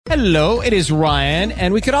Hello, it is Ryan,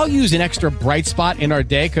 and we could all use an extra bright spot in our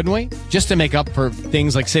day, couldn't we? Just to make up for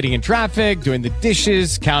things like sitting in traffic, doing the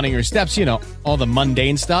dishes, counting your steps, you know, all the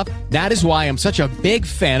mundane stuff. That is why I'm such a big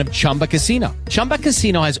fan of Chumba Casino. Chumba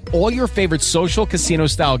Casino has all your favorite social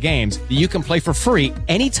casino-style games that you can play for free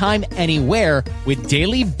anytime, anywhere with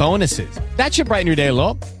daily bonuses. That should brighten your day a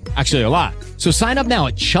little. Actually, a lot. So sign up now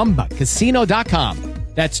at ChumbaCasino.com.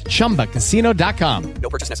 That's ChumbaCasino.com. No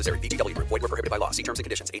purchase necessary. VGW Group. Void where prohibited by law. See terms and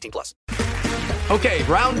conditions. 18+. Okay,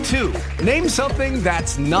 round two. Name something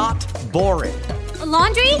that's not boring. A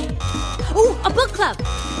laundry? Ooh, a book club.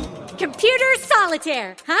 Computer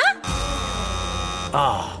solitaire, huh?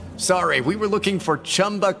 Ah, sorry. We were looking for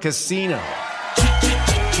Chumba Casino.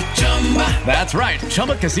 That's right.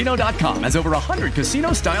 ChumbaCasino.com has over 100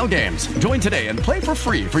 casino-style games. Join today and play for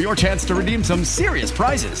free for your chance to redeem some serious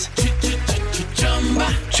prizes.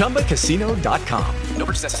 ChumbaCasino.com. No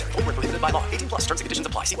purchase necessary. Void where prohibited by law. 18+. Terms and conditions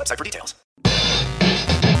apply. See website for details.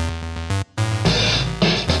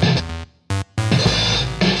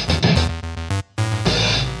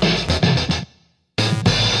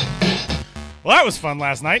 Well, that was fun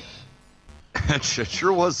last night. It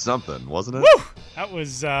sure was something, wasn't it? Woo! That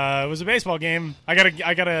was it was a baseball game. I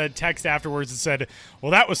got a text afterwards that said,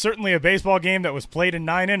 "Well, that was certainly a baseball game that was played in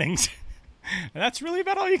 9 innings." And that's really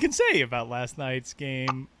about all you can say about last night's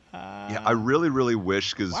game. Yeah, I really, really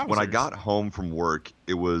wish, because when I got home from work,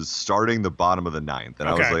 it was starting the bottom of the ninth, and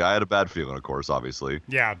I was like, I had a bad feeling, of course, obviously.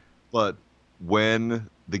 Yeah. But when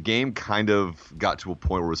the game kind of got to a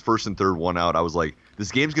point where it was first and third, 1 out, I was like,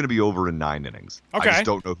 this game's going to be over in 9 innings. Okay. I just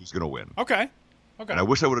don't know who's going to win. Okay. And I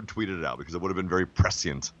wish I would have tweeted it out, because it would have been very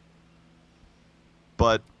prescient.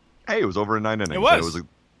 But, hey, it was over in 9 innings. It was.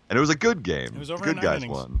 And it was a good game. It was over the in good 9 guys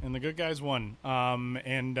innings, won. and the good guys won.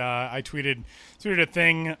 And I tweeted a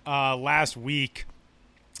thing last week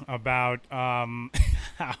about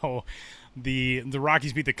how the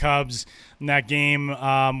Rockies beat the Cubs in that game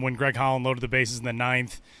when Greg Holland loaded the bases in the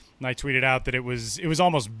 9th. And I tweeted out that it was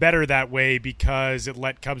almost better that way because it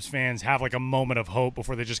let Cubs fans have like a moment of hope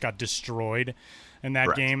before they just got destroyed in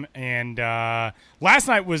that game. And last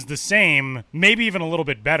night was the same, maybe even a little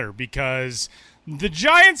bit better, because the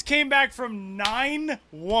Giants came back from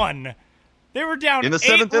 9-1. They were down in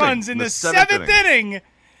the 8 runs in the seventh inning,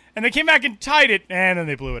 and they came back and tied it, and then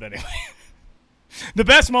they blew it anyway. The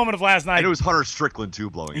best moment of last night. And it was Hunter Strickland, too,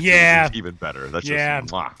 blowing it. Yeah. Which is even better. That's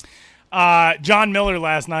just, mwah. John Miller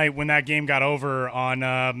last night when that game got over on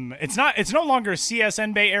it's no longer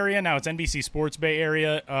CSN Bay Area, now it's NBC Sports Bay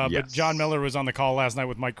Area, but John Miller was on the call last night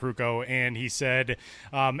with Mike Krukow, and he said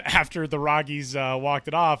after the Rockies walked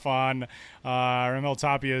it off on Raimel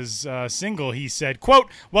Tapia's single, he said,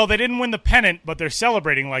 quote, "Well, they didn't win the pennant, but they're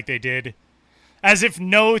celebrating like they did." As if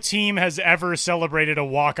no team has ever celebrated a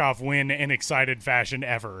walk-off win in excited fashion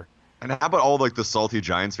ever. And how about all like the salty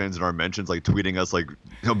Giants fans in our mentions, like tweeting us like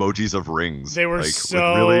emojis of rings? They were like,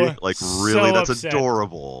 so that's upset.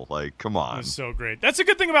 Adorable. Like, come on. It was so great. That's a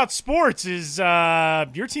good thing about sports is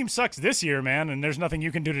your team sucks this year, man, and there's nothing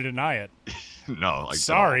you can do to deny it. No, like,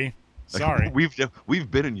 sorry. We've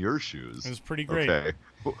been in your shoes. It was pretty great. Okay,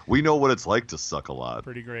 we know what it's like to suck a lot.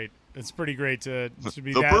 Pretty great. It's pretty great to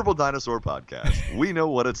be the that. Purple Dinosaur Podcast. We know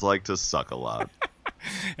what it's like to suck a lot.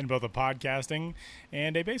 In both a podcasting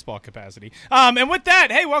and a baseball capacity. And with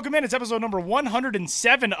that, hey, welcome in. It's episode number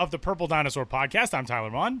 107 of the Purple Dinosaur Podcast. I'm Tyler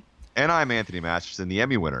Vaughn. And I'm Anthony Masterson, the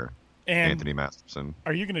Emmy winner. And Anthony Masterson.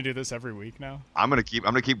 Are you going to do this every week now? I'm gonna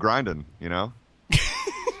keep grinding, you know?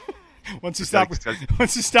 Once you stop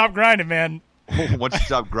grinding, man. Once you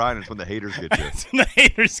stop grinding, it's when the haters get you. It's when the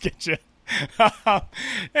haters get you.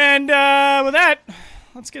 And with that,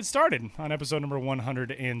 let's get started on episode number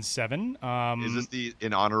 107. Is this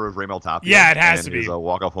in honor of Raimel Tapia? Yeah, it has to be. His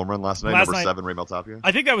walk-off home run last night, number 7, Raimel Tapia?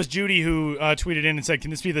 I think that was Judy who tweeted in and said,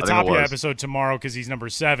 can this be the Tapia episode tomorrow because he's number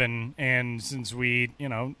 7? And since we,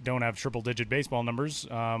 don't have triple-digit baseball numbers.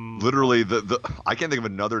 Literally, I can't think of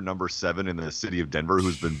another number 7 in the city of Denver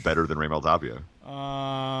who's been better than Raimel Tapia.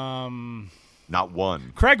 Not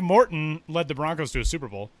one. Craig Morton led the Broncos to a Super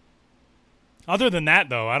Bowl. Other than that,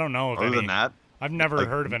 though, I don't know of any. Other than that? I've never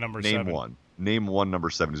heard of a number 7. Name one number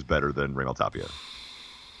 7 who's better than Raimel Tapia.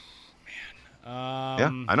 Man.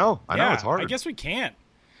 Yeah, I know. It's hard. I guess we can't.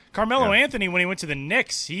 Carmelo Anthony, when he went to the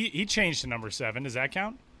Knicks, he changed to number 7. Does that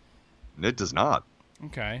count? It does not.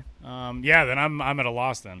 Okay. Then I'm at a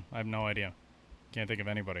loss then. I have no idea. Can't think of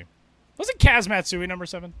anybody. Wasn't Kaz Matsui number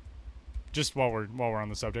 7? Just while we're on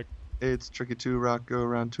the subject. It's tricky to rock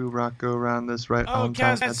around this right on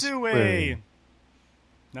time. Oh, Kaz Matsui.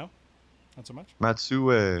 No? Not so much?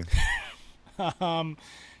 Matsui.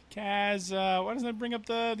 Kaz, why doesn't it bring up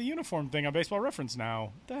the uniform thing on Baseball Reference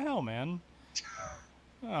now? What the hell, man?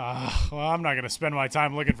 Well, I'm not going to spend my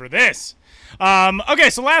time looking for this. Okay,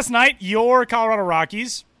 so last night, your Colorado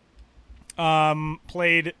Rockies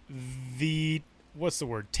played the,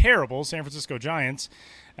 terrible San Francisco Giants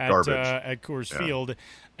at Coors Field.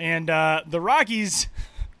 And the Rockies,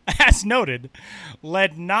 as noted,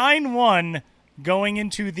 led 9-1 going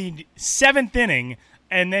into the 7th inning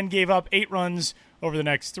and then gave up 8 runs over the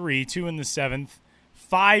next 3, 2 in the 7th,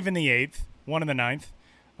 5 in the 8th, 1 in the 9th.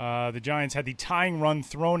 The Giants had the tying run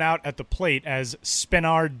thrown out at the plate as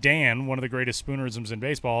Spenar Dan, one of the greatest spoonerisms in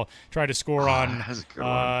baseball, tried to score on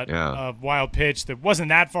a wild pitch that wasn't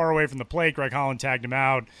that far away from the plate. Greg Holland tagged him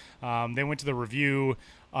out. They went to the review.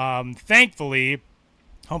 Thankfully,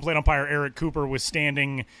 home plate umpire Eric Cooper was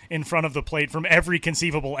standing in front of the plate from every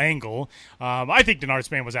conceivable angle. I think Denard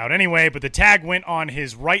Span was out anyway, but the tag went on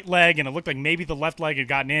his right leg, and it looked like maybe the left leg had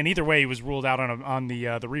gotten in. Either way, he was ruled out on the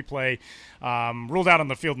replay, ruled out on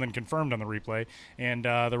the field and then confirmed on the replay. And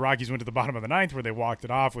the Rockies went to the bottom of the 9th where they walked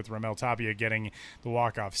it off with Ramel Tapia getting the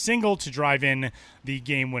walk-off single to drive in the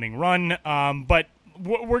game-winning run. But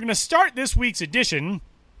we're going to start this week's edition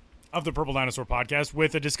of the Purple Dinosaur Podcast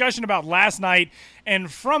with a discussion about last night, and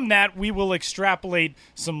from that we will extrapolate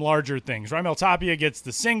some larger things. Ramel Tapia gets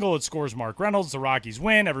the single, it scores Mark Reynolds, the Rockies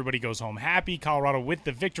win, everybody goes home happy. Colorado with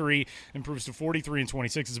the victory improves to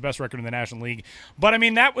 43-26, is the best record in the National League. But I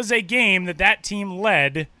mean, that was a game that team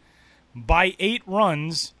led by 8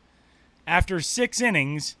 runs after 6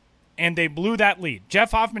 innings, and they blew that lead. Jeff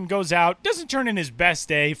Hoffman goes out, doesn't turn in his best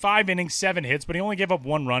day, 5 innings, 7 hits, but he only gave up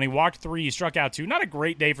 1 run. He walked 3, he struck out 2. Not a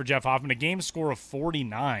great day for Jeff Hoffman, a game score of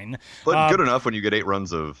 49. But good enough when you get 8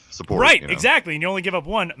 runs of support. Right, exactly, and you only give up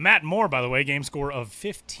 1. Matt Moore, by the way, game score of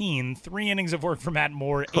 15. 3 innings of work for Matt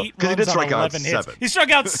Moore, 8 runs on 11 hits. He struck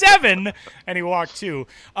out 7, and he walked 2.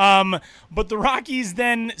 But the Rockies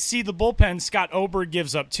then see the bullpen. Scott Oberg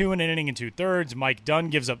gives up 2 in an inning and 2/3. Mike Dunn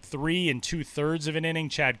gives up 3 in 2/3 of an inning.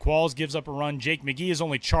 Chad Qualls gives up a run. Jake McGee is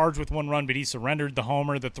only charged with 1 run, but he surrendered the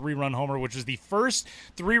homer, the 3-run homer, which was the first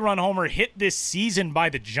 3-run homer hit this season by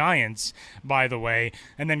the Giants, by the way.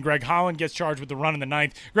 And then Greg Holland gets charged with the run in the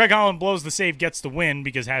 9th. Greg Holland blows the save, gets the win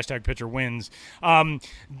because #pitcher wins. Does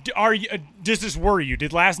this worry you?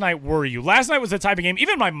 Did last night worry you? Last night was the type of game,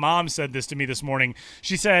 even my mom said this to me this morning.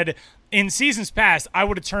 She said, in seasons past, I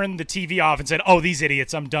would have turned the TV off and said, oh, these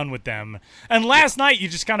idiots, I'm done with them. And last night, you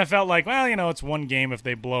just kind of felt like, well, it's one game if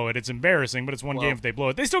they blow it. It's embarrassing, but it's one game if they blow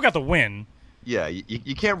it. They still got the win. Yeah,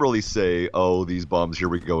 you can't really say, oh, these bums, here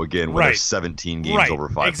we go again, when there's 17 games over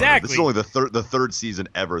 500. Exactly. This is only the third season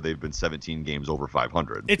ever they've been 17 games over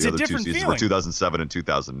 500. It's the a other different 2 seasons feeling. were 2007 and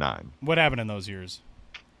 2009. What happened in those years?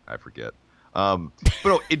 I forget. But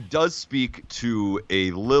no, it does speak to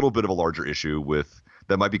a little bit of a larger issue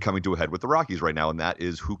that might be coming to a head with the Rockies right now, and that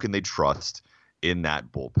is who can they trust in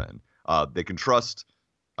that bullpen. They can trust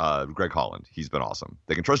Greg Holland. He's been awesome.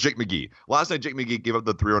 They can trust Jake McGee. Last night, Jake McGee gave up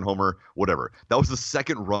the 3-run homer, whatever. That was the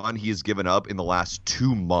second run he has given up in the last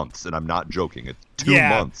 2 months, and I'm not joking. It's 2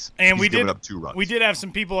 months. And he's given up 2 runs. We did have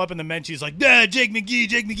some people up in the Menchies like, Jake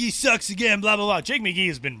McGee sucks again, blah, blah, blah. Jake McGee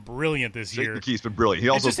has been brilliant this year. Jake McGee's been brilliant. He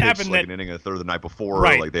also pitched like an inning and a third the night before.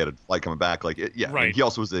 Right. Like they had a flight coming back. Like I mean, he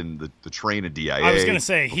also was in the train at DIA. I was going to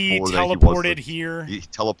say, he teleported here. He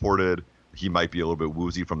teleported. He might be a little bit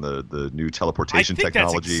woozy from the new teleportation technology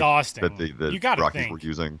technology that's exhausting. that the Rockies were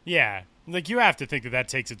using. Yeah. Like, you have to think that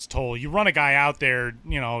takes its toll. You run a guy out there,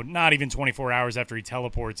 not even 24 hours after he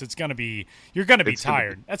teleports. You're going to be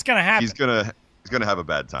tired. That's going to happen. He's going to have a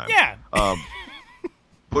bad time. Yeah.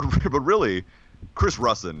 But really, Chris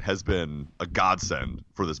Russin has been a godsend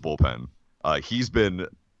for this bullpen. He's been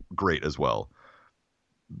great as well.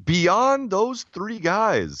 Beyond those 3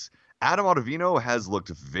 guys, Adam Ottavino has looked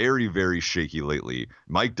very, very shaky lately.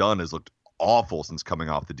 Mike Dunn has looked awful since coming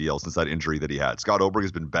off the DL, since that injury that he had. Scott Oberg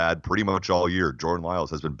has been bad pretty much all year. Jordan Lyles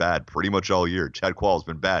has been bad pretty much all year. Chad Qual has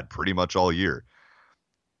been bad pretty much all year.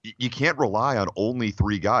 You can't rely on only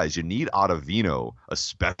 3 guys. You need Ottavino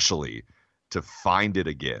especially to find it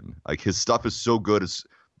again. Like, his stuff is so good,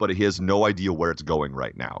 but he has no idea where it's going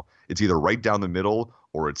right now. It's either right down the middle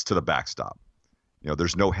or it's to the backstop.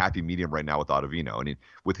 There's no happy medium right now with Ottavino. I mean,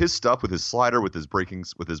 with his stuff, with his slider, with his breaking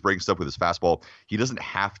stuff, with his fastball, he doesn't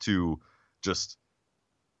have to just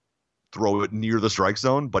throw it near the strike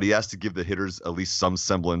zone, but he has to give the hitters at least some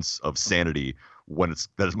semblance of sanity when it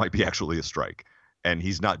might be actually a strike. And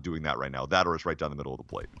he's not doing that right now. That or it's right down the middle of the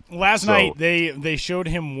plate. Last night, they showed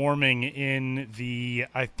him warming in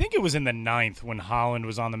I think it was in the 9th when Holland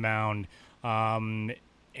was on the mound.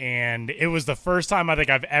 And it was the first time I think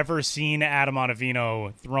I've ever seen Adam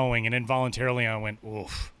Ottavino throwing, and involuntarily I went,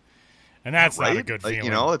 oof. And that's not a right? good Like, feeling.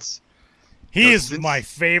 you know, it's He is since- my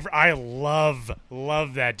favorite. I love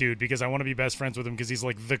that dude because I want to be best friends with him because he's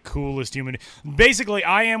like the coolest human. Basically,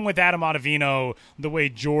 I am with Adam Ottavino the way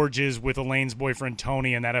George is with Elaine's boyfriend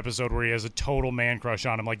Tony in that episode where he has a total man crush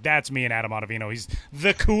on him. Like, that's me and Adam Ottavino. He's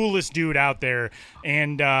the coolest dude out there.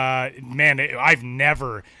 And, man, I've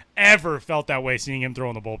never, ever felt that way seeing him throw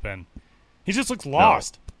in the bullpen. He just looks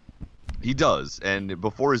lost. He does. And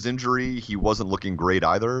before his injury, he wasn't looking great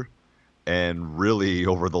either. And really,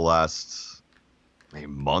 over the last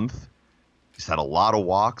month, he's had a lot of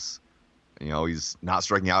walks. You know, he's not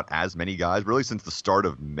striking out as many guys. Really, since the start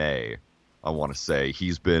of May, I want to say,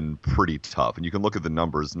 he's been pretty tough. And you can look at the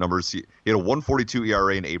numbers. He had a 1.42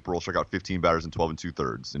 ERA in April, struck out 15 batters in 12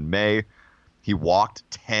 2/3. In May, he walked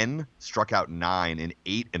 10, struck out 9 in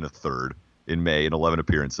 8 1/3 in May in 11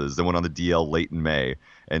 appearances. Then went on the DL late in May.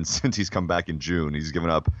 And since he's come back in June, he's given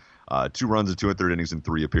up 2 runs in 2 1/3 innings in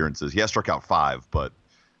 3 appearances. He has struck out 5, but,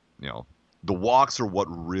 you know, the walks are what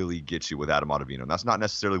really gets you with Adam Ottavino. And that's not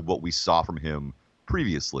necessarily what we saw from him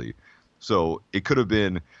previously. So it could have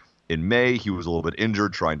been in May, he was a little bit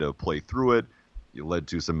injured, trying to play through it. It led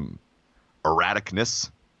to some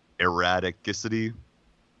erraticity.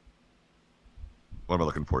 What am I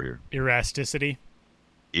looking for here? Elasticity.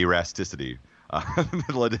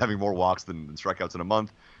 It led to having more walks than strikeouts in a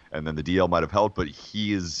month. And then the DL might have helped, but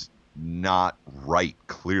he is not right,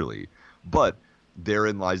 clearly. But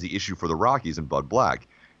therein lies the issue for the Rockies and Bud Black.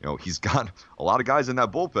 You know, he's got a lot of guys in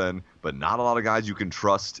that bullpen, but not a lot of guys you can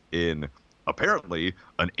trust in, apparently,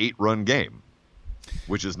 an 8-run game,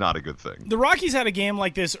 which is not a good thing. The Rockies had a game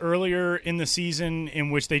like this earlier in the season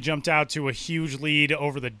in which they jumped out to a huge lead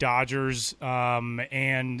over the Dodgers,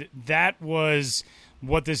 and that was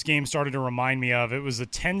what this game started to remind me of. It was a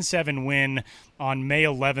 10-7 win on May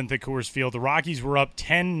 11th at Coors Field. The Rockies were up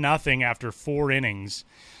 10-0 after 4 innings,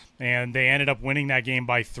 and they ended up winning that game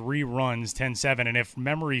by 3 runs, 10-7. And if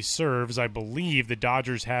memory serves, I believe the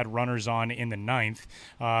Dodgers had runners on in the 9th.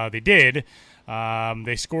 They did.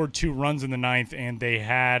 They scored 2 runs in the 9th, and they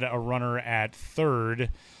had a runner at third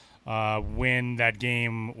when that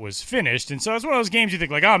game was finished. And so it's one of those games you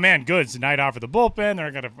think, like, oh, man, good. It's a night off for the bullpen.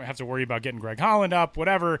 They're going to have to worry about getting Greg Holland up,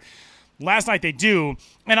 whatever. Last night they do.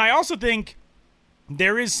 And I also think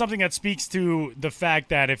there is something that speaks to the fact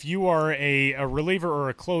that if you are a reliever or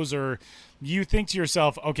a closer, you think to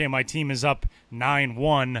yourself, okay, my team is up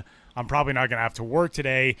 9-1. I'm probably not going to have to work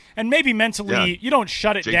today. And maybe mentally you don't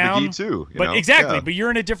shut it Jake down. McGee too, but exactly, but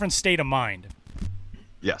you're in a different state of mind.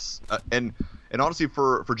 Yes. And honestly,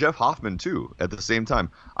 for Jeff Hoffman, too, at the same time,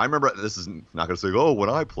 I remember, this is not going to say, oh, when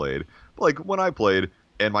I played, but like when I played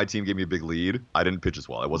and my team gave me a big lead, I didn't pitch as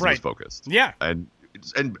well. I wasn't as focused. Yeah. And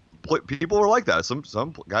people are like that. Some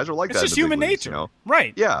guys are like it's that. It's just in the human big leagues, nature. you know?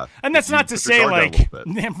 Right. Yeah. And that's not to put your say, guard down a like,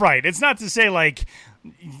 little bit. right. It's not to say, like,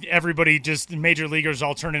 everybody just major leaguers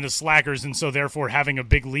all turn into slackers, and so therefore having a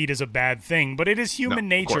big lead is a bad thing. But it is human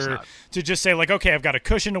nature to just say, like, okay, I've got a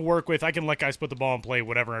cushion to work with. I can let guys put the ball and play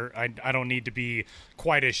whatever. I don't need to be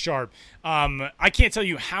quite as sharp. I can't tell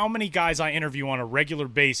you how many guys I interview on a regular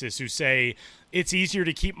basis who say it's easier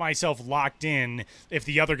to keep myself locked in if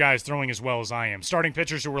the other guy is throwing as well as I am. Starting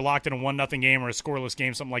pitchers who were locked in a 1-0 game or a scoreless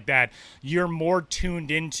game, something like that, you're more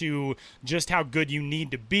tuned into just how good you need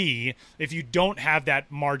to be if you don't have that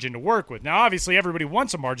margin to work with. Now, obviously, everybody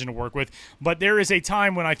wants a margin to work with, but there is a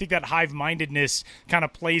time when I think that hive-mindedness kind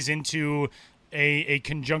of plays into a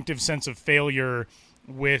conjunctive sense of failure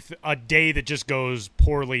with a day that just goes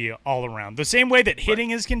poorly all around. The same way that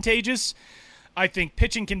hitting is contagious, I think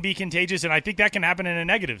pitching can be contagious, and I think that can happen in a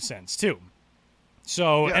negative sense too.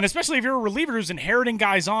 So, and especially if you're a reliever who's inheriting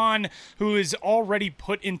guys on, who is already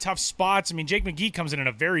put in tough spots. I mean, Jake McGee comes in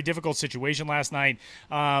a very difficult situation last night.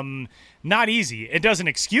 Not easy. It doesn't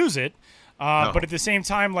excuse it. No. But at the same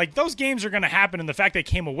time, like, those games are going to happen, and the fact they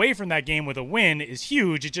came away from that game with a win is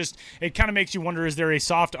huge. It kind of makes you wonder, is there a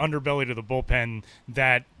soft underbelly to the bullpen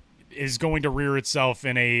that is going to rear itself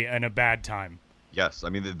in a bad time? Yes. I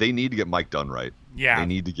mean, they need to get Mike Dunn right. Yeah. They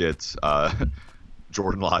need to get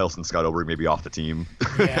Jordan Lyles and Scott Oberg maybe off the team.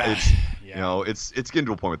 Yeah. You know, it's getting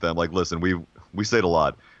to a point with them. Like, listen, we say it a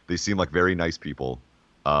lot. They seem like very nice people.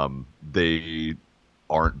 They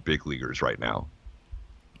aren't big leaguers right now.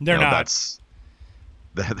 They're not.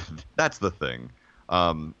 That's the thing.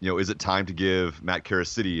 Is it time to give Matt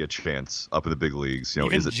Caracity a chance up in the big leagues?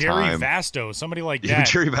 Even is it Jerry time? Vasto, somebody like Even that.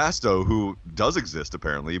 Jerry Vasto, who does exist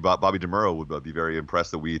apparently. Bobby DeMuro would be very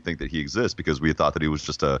impressed that we think that he exists because we thought that he was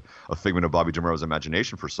just a figment of Bobby DeMuro's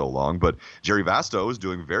imagination for so long. But Jerry Vasto is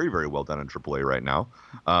doing very, very well down in AAA right now.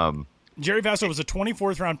 Jerry Vasso was a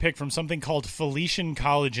 24th round pick from something called Felician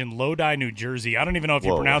College in Lodi, New Jersey. I don't even know if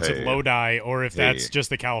you pronounce it Lodi or if that's just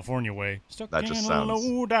the California way. That just sounds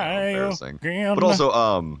embarrassing. But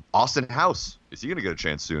also, Austin House, is he going to get a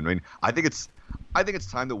chance soon? I mean, I think it's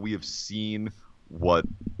time that we have seen what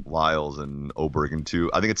Lyles and Oberg can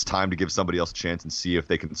do. I think it's time to give somebody else a chance and see if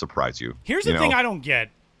they can surprise you. Here's the thing I don't get.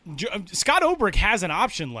 Scott Oberg has an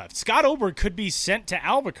option left. Scott Oberg could be sent to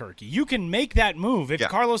Albuquerque. You can make that move. If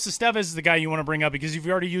Carlos Estevez is the guy you want to bring up because you've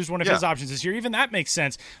already used one of his options this year, even that makes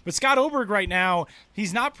sense. But Scott Oberg right now,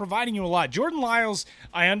 he's not providing you a lot. Jordan Lyles,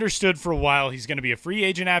 I understood for a while. He's going to be a free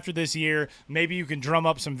agent after this year. Maybe you can drum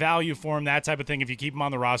up some value for him, that type of thing, if you keep him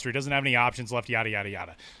on the roster. He doesn't have any options left, yada, yada,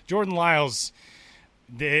 yada. Jordan Lyles,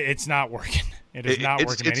 it's not working. It is not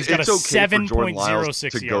working, man. He's got a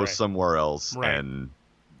 7.06 to go somewhere else and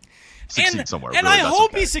succeed somewhere. And really, I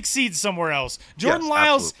hope he succeeds somewhere else. Jordan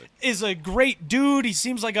Lyles is a great dude. He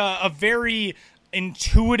seems like a very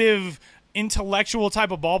intuitive, intellectual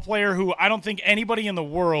type of ball player who I don't think anybody in the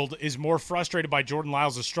world is more frustrated by Jordan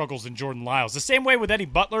Lyles' struggles than Jordan Lyles. The same way with Eddie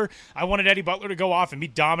Butler. I wanted Eddie Butler to go off and be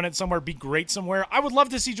dominant somewhere, be great somewhere. I would love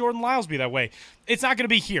to see Jordan Lyles be that way. It's not going to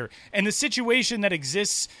be here. And the situation that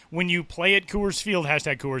exists when you play at Coors Field,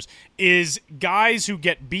 hashtag Coors, is guys who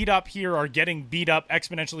get beat up here are getting beat up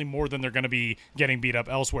exponentially more than they're going to be getting beat up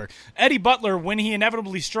elsewhere. Eddie Butler, when he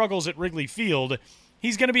inevitably struggles at Wrigley Field,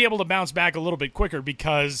 he's going to be able to bounce back a little bit quicker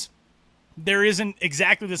because there isn't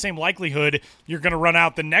exactly the same likelihood you're going to run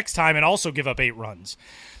out the next time and also give up 8 runs.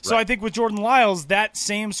 So I think with Jordan Lyles, that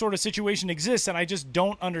same sort of situation exists, and I just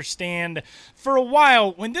don't understand. For a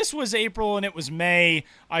while, when this was April and it was May,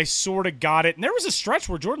 I sort of got it. And there was a stretch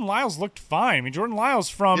where Jordan Lyles looked fine. I mean, Jordan Lyles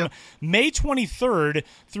from May 23rd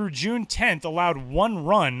through June 10th allowed 1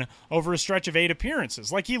 run over a stretch of 8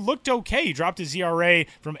 appearances. Like, he looked okay. He dropped his ERA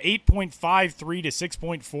from 8.53 to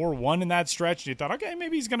 6.41 in that stretch. You thought, okay,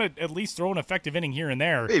 maybe he's going to at least throw an effective inning here and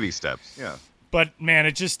there. Baby steps, yeah. But, man,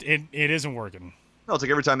 it isn't working. No, it's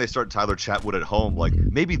like every time they start Tyler Chatwood at home, like,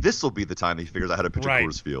 maybe this will be the time he figures out how to pitch at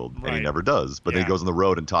Coors Field, and he never does. But then he goes on the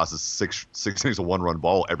road and tosses six innings of 1-run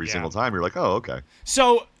ball every single time. You're like, oh, okay.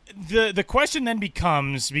 So the question then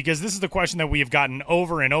becomes, because this is the question that we have gotten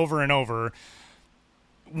over and over and over,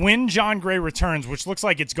 when John Gray returns, which looks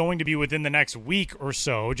like it's going to be within the next week or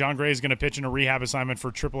so, John Gray is going to pitch in a rehab assignment for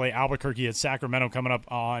AAA Albuquerque at Sacramento coming up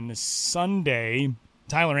on Sunday.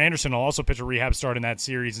 Tyler Anderson will also pitch a rehab start in that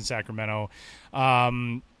series in Sacramento,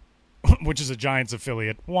 which is a Giants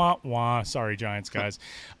affiliate. Wah, wah. Sorry, Giants guys.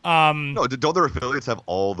 No, don't their affiliates have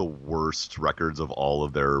all the worst records of all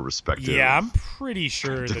of their respective I'm pretty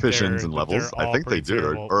sure divisions and levels? I think they do,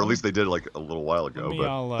 terrible. or at least they did like a little while ago,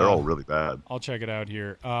 but they're all really bad. I'll check it out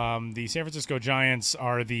here. The San Francisco Giants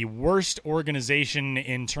are the worst organization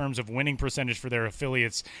in terms of winning percentage for their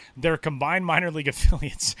affiliates. Their combined minor league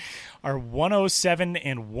affiliates are 107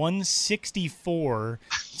 and 164.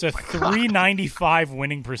 It's a 395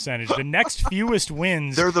 winning percentage. The next fewest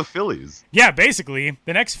wins. They're the Phillies. Yeah, basically.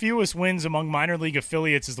 The next fewest wins among minor league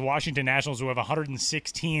affiliates is the Washington Nationals, who have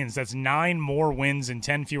 116. That's 9 more wins and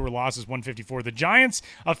 10 fewer losses, 154. The Giants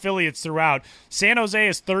affiliates throughout. San Jose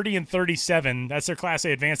is 30 and 37. That's their Class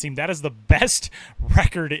A advanced team. That is the best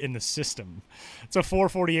record in the system. It's a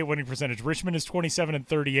 448 winning percentage. Richmond is 27 and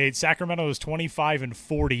 38. Sacramento is 25 and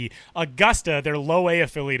 40. Augusta, their low A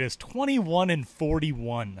affiliate, is 21 and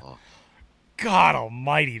 41. Oh. God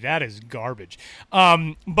almighty, that is garbage.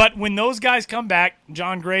 But when those guys come back,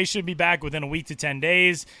 John Gray should be back within a week to 10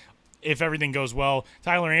 days if everything goes well.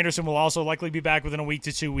 Tyler Anderson will also likely be back within a week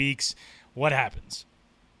to 2 weeks. What happens?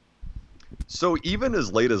 So even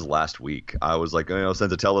as late as last week, I was like,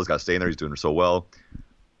 Senzatella's got to stay in there. He's doing so well.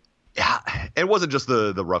 Yeah, it wasn't just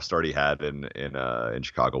the rough start he had in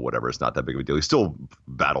Chicago, whatever. It's not that big of a deal. He still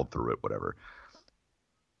battled through it, whatever.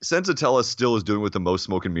 Senzatella still is doing with the most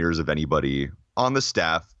smoke and mirrors of anybody on the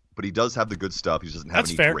staff, but he does have the good stuff. He just doesn't have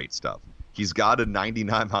any great stuff. He's got a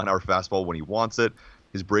 99-mile-an-hour fastball when he wants it.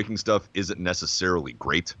 His breaking stuff isn't necessarily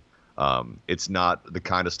great. It's not the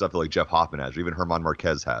kind of stuff that like Jeff Hoffman has or even Herman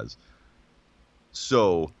Marquez has.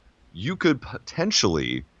 So you could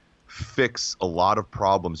potentially fix a lot of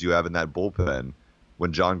problems you have in that bullpen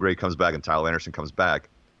when John Gray comes back and Tyler Anderson comes back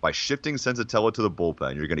by shifting Senzatella to the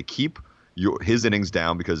bullpen. You're going to keep his innings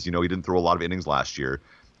down because, he didn't throw a lot of innings last year.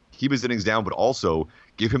 Keep his innings down, but also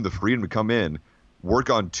give him the freedom to come in, work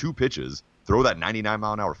on 2 pitches, throw that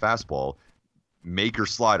 99-mile-an-hour fastball, make your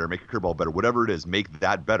slider, make your curveball better, whatever it is, make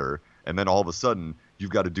that better. And then all of a sudden,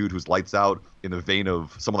 you've got a dude who's lights out in the vein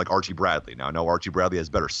of someone like Archie Bradley. Now, I know Archie Bradley has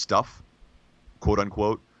better stuff, quote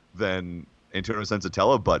unquote, than Antonio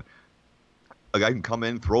Senzatella, but a guy can come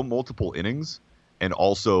in, throw multiple innings, and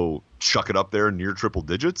also chuck it up there near triple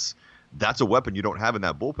digits, that's a weapon you don't have in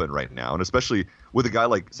that bullpen right now. And especially with a guy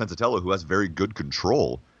like Senzatella who has very good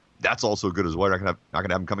control, that's also good as well. You're not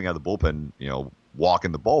gonna have him coming out of the bullpen, walk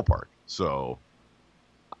in the ballpark. So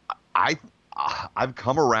I've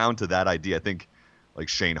come around to that idea. I think like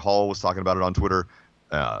Shane Hall was talking about it on Twitter,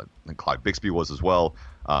 and Clyde Bixby was as well.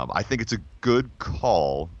 I think it's a good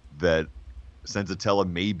call that Senzatella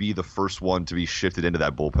may be the first one to be shifted into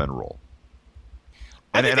that bullpen role.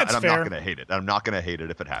 And I'm not going to hate it. I'm not going to hate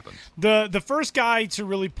it if it happens. The first guy to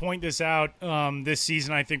really point this out this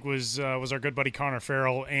season, I think, was our good buddy Connor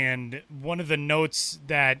Farrell. And one of the notes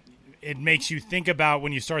that it makes you think about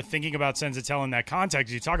when you start thinking about Senzatella in that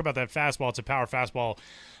context, you talk about that fastball. It's a power fastball.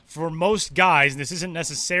 For most guys, and this isn't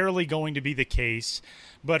necessarily going to be the case,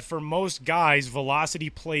 but for most guys, velocity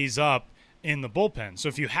plays up in the bullpen. So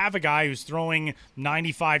if you have a guy who's throwing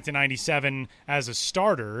 95 to 97 as a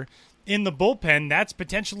starter, in the bullpen, that's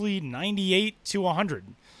potentially 98 to 100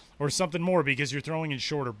 or something more because you're throwing in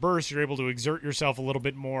shorter bursts. You're able to exert yourself a little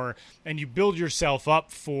bit more, and you build yourself up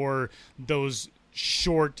for those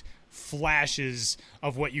short flashes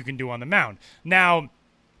of what you can do on the mound. Now,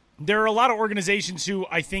 there are a lot of organizations who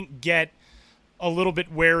I think get a little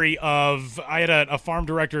bit wary of. I had a farm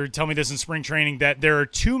director tell me this in spring training, that there are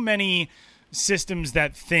too many systems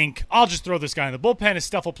that think, I'll just throw this guy in the bullpen, his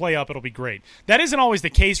stuff will play up, it'll be great. That isn't always the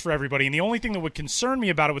case for everybody, and the only thing that would concern me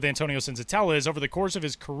about it with Antonio Senzatella is over the course of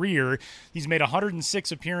his career, he's made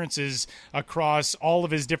 106 appearances across all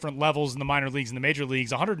of his different levels in the minor leagues and the major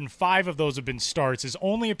leagues. 105 of those have been starts. His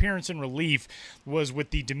only appearance in relief was with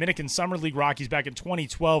the Dominican Summer League Rockies back in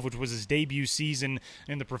 2012, which was his debut season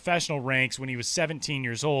in the professional ranks when he was 17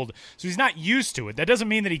 years old. So he's not used to it. That doesn't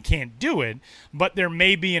mean that he can't do it, but there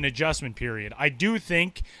may be an adjustment period. I do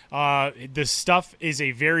think the stuff is a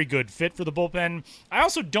very good fit for the bullpen. I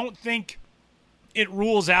also don't think it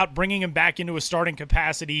rules out bringing him back into a starting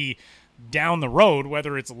capacity down the road,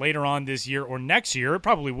 whether it's later on this year or next year. It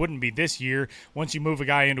probably wouldn't be this year. Once you move a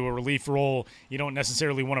guy into a relief role, you don't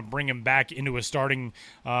necessarily want to bring him back into a starting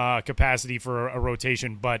capacity for a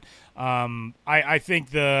rotation. But I think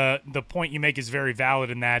the point you make is very valid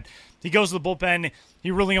in that he goes to the bullpen. He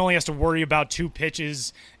really only has to worry about 2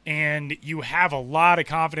 pitches, and you have a lot of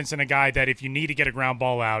confidence in a guy that if you need to get a ground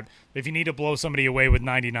ball out, if you need to blow somebody away with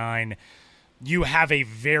 99, you have a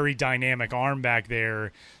very dynamic arm back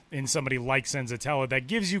there in somebody like Senzatella that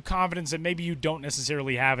gives you confidence that maybe you don't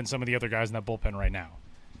necessarily have in some of the other guys in that bullpen right now.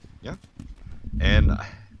 Yeah. And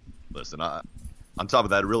listen, on top of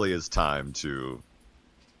that, it really is time to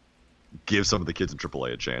give some of the kids in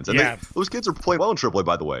AAA a chance. And those kids are playing well in AAA,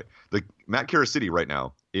 by the way. Matt Caracity right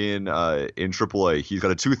now in AAA, he's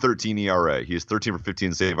got a 2.13 ERA. He has 13 for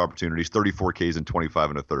 15 save opportunities, 34 Ks in 25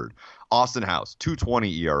 and a third. Austin House,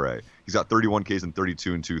 2.20 ERA. He's got 31 Ks in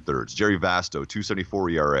 32 and 2/3. Jerry Vasto,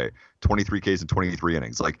 2.74 ERA, 23 Ks in 23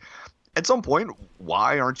 innings. Like, at some point,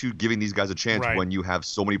 why aren't you giving these guys a chance when you have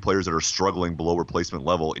so many players that are struggling below replacement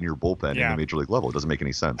level in your bullpen in the major league level? It doesn't make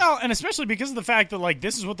any sense. Well, and especially because of the fact that, like,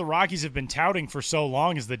 this is what the Rockies have been touting for so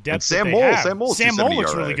long, is the depth and that they have. Sam Moll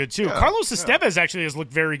looks really good, too. Yeah. Carlos Estevez actually has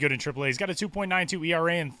looked very good in AAA. He's got a 2.92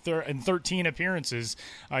 ERA in 13 appearances.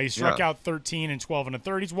 He struck out 13 and 12 and a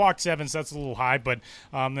third. He's walked 7, so that's a little high, but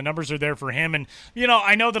the numbers are there for him. And,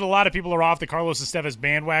 I know that a lot of people are off the Carlos Estevez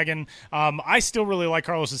bandwagon. I still really like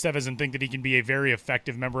Carlos Estevez and think that he can be a very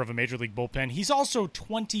effective member of a major league bullpen. He's also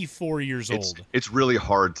 24 years old. It's really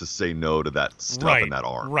hard to say no to that stuff in that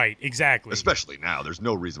arm. Right, exactly. Especially now. There's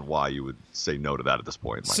no reason why you would say no to that at this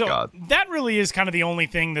point. My God. That really is kind of the only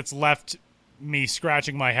thing that's left me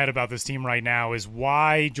scratching my head about this team right now, is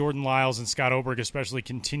why Jordan Lyles and Scott Oberg especially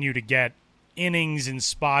continue to get innings in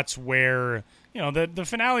spots where, the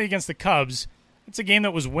finale against the Cubs, it's a game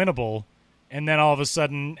that was winnable. And then all of a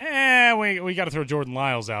sudden, we got to throw Jordan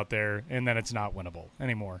Lyles out there, and then it's not winnable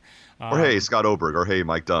anymore. Or hey, Scott Oberg, or hey,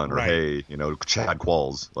 Mike Dunn, or hey, Chad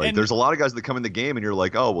Qualls. There's a lot of guys that come in the game, and you're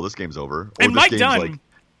like, oh, well, this game's over. Or and Mike Dunn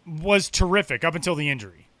was terrific up until the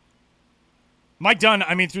injury. Mike Dunn,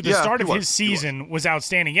 through the start of his season, was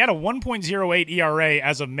outstanding. He had a 1.08 ERA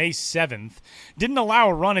as of May 7th. Didn't allow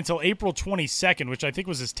a run until April 22nd, which I think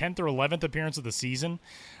was his 10th or 11th appearance of the season.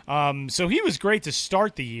 So he was great to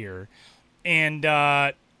start the year. And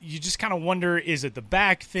you just kind of wonder, is it the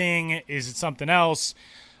back thing? Is it something else?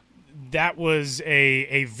 That was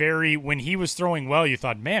a very, when he was throwing well, you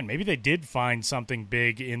thought, man, maybe they did find something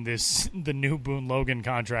big in the new Boone Logan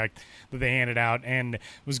contract that they handed out. And it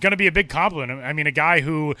was going to be a big compliment. A guy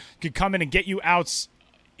who could come in and get you outs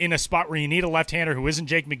in a spot where you need a left-hander who isn't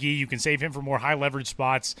Jake McGee. You can save him for more high-leverage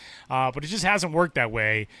spots, but it just hasn't worked that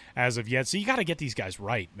way as of yet. So you got to get these guys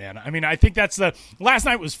right, man. I mean, I think last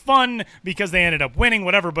night was fun because they ended up winning,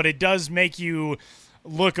 whatever, but it does make you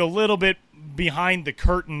look a little bit behind the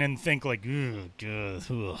curtain and think like,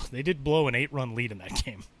 ugh, they did blow an 8-run lead in that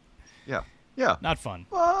game. Yeah. Not fun.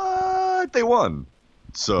 But they won.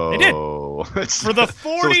 So they did. For the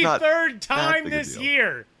 43rd time this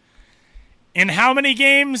year. In how many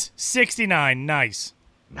games? 69. Nice.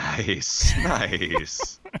 There have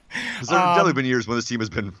definitely been years when this team has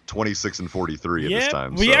been 26-43 at this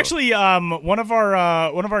time. We actually one of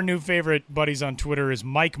our new favorite buddies on Twitter is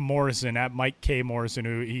Mike Morrison at Mike K Morrison,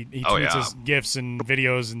 who he tweets us gifs and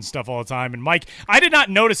videos and stuff all the time. And Mike, I did not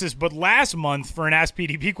notice this, but last month for an Ask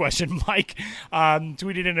PDP question, Mike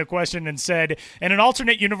tweeted in a question and said, "In an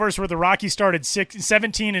alternate universe where the Rockies started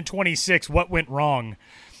 17-26, what went wrong?"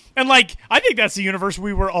 And I think that's the universe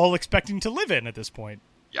we were all expecting to live in at this point.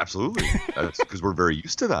 Absolutely. That's because we're very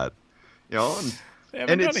used to that.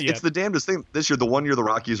 And it's the damnedest thing. This year, the one year the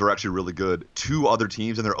Rockies are actually really good, 2 other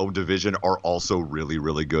teams in their own division are also really,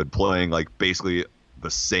 really good, playing basically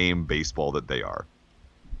the same baseball that they are.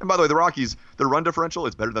 And by the way, the Rockies, their run differential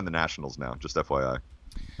is better than the Nationals now, just FYI.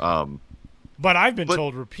 But I've been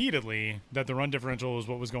told repeatedly that the run differential is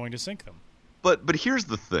what was going to sink them. But here's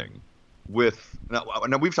the thing.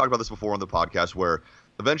 Now we've talked about this before on the podcast where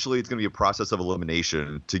eventually it's going to be a process of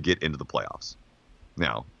elimination to get into the playoffs.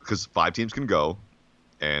 Now, because 5 teams can go,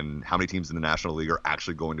 and how many teams in the National League are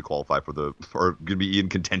actually going to qualify or going to be in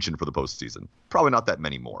contention for the postseason? Probably not that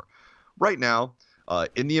many more. Right now,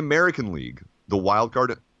 in the American League, the wild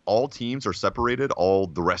card, all teams are separated. All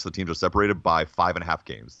the rest of the teams are separated by 5.5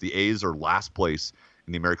 games. The A's are last place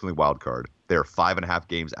in the American League wild card. They are 5.5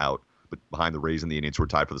 games out, but behind the Rays and the Indians, who are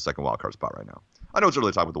tied for the second wild card spot right now. I know it's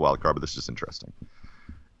early to talk about the wild card, but this is just interesting.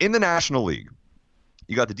 In the National League,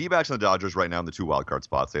 you got the D-backs and the Dodgers right now in the 2 wild card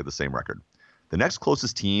spots. They have the same record. The next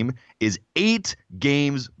closest team is 8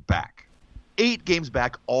 games back. 8 games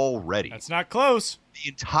back already. That's not close. The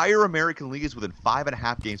entire American League is within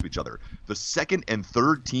 5.5 games of each other. The second and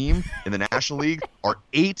third team in the National League are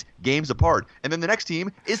 8 games apart. And then the next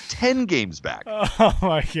team is 10 games back. Oh,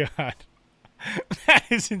 my God. That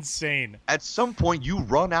is insane. At some point, you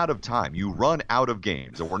run out of time. You run out of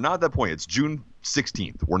games. And we're not at that point. It's June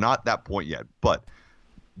 16th. We're not at that point yet. But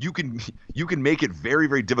you can make it very,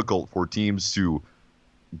 very difficult for teams to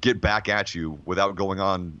get back at you without going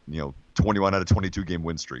on, 21 out of 22 game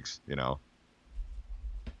win streaks,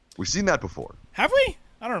 We've seen that before. Have we?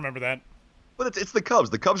 I don't remember that. But it's the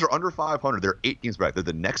Cubs. The Cubs are under 500. They're 8 games back. They're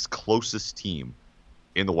the next closest team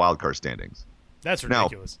in the wild card standings. That's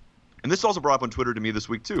ridiculous. Now, and this also brought up on Twitter to me this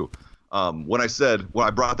week too. When I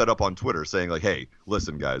brought that up on Twitter, saying hey,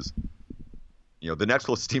 listen, guys, the next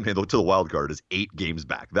closest team to the wild card is 8 games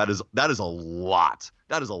back. That is a lot.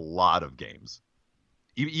 That is a lot of games.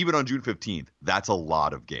 Even on June 15th, that's a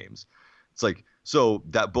lot of games. It's so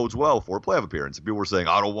that bodes well for a playoff appearance. People were saying,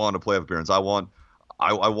 I don't want a playoff appearance. I want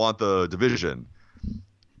the division.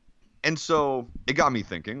 And so it got me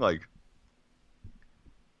thinking,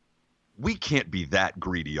 we can't be that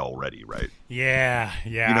greedy already, right? Yeah.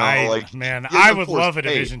 Yeah, I would love a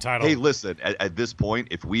division title. Hey, listen, at this point,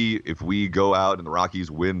 if we go out and the Rockies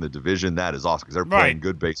win the division, that is awesome because they're playing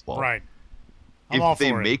good baseball. Right.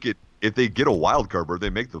 If they get a wild card or they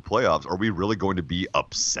make the playoffs, are we really going to be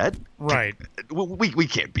upset? Right. We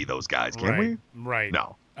can't be those guys, can we? Right.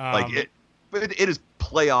 No. It is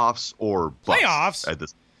playoffs or bust playoffs at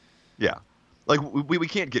this. Yeah. We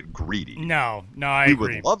can't get greedy. No, I agree.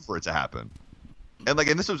 We would love for it to happen. And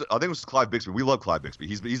this was, I think it was Clive Bixby. We love Clive Bixby.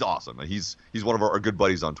 He's awesome. He's one of our good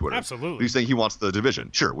buddies on Twitter. Absolutely. He's saying he wants the division.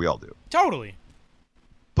 Sure, we all do. Totally.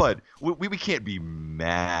 But we can't be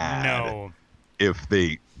mad if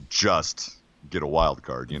they just get a wild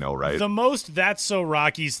card, right? The most That's So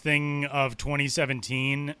Rockies thing of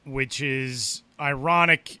 2017, which is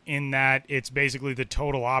ironic in that it's basically the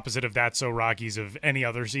total opposite of That's So Rockies of any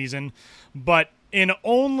other season, but in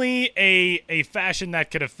only a fashion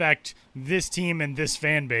that could affect this team and this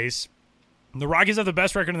fan base. The Rockies have the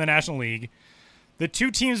best record in the National League. The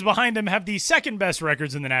 2 teams behind them have the second best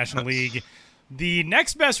records in the National League. The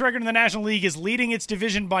next best record in the National League is leading its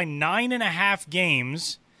division by 9.5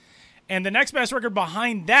 games. And the next best record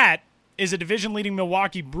behind that is a division-leading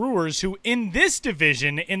Milwaukee Brewers, who in this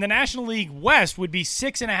division, in the National League West, would be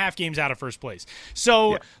 6.5 games out of first place.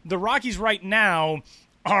 So the Rockies right now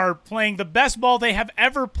are playing the best ball they have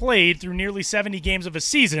ever played through nearly 70 games of a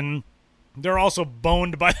season, they're also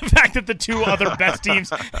boned by the fact that the two other best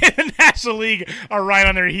teams in the National League are right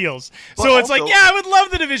on their heels. But So it's also- like, yeah, I would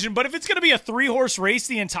love the division, but if it's going to be a 3-horse race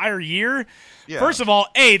the entire year, Yeah. first of all,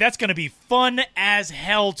 that's going to be fun as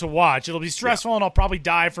hell to watch. It'll be stressful, and I'll probably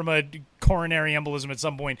die from a coronary embolism at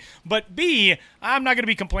some point. But B, I'm not going to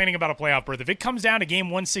be complaining about a playoff berth. If it comes down to game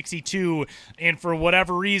 162, and for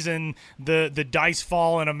whatever reason the dice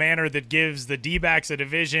fall in a manner that gives the D-backs a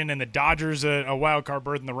division and the Dodgers a wild card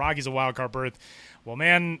berth and the Rockies a wild card berth, well,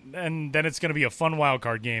 man, and then it's going to be a fun wild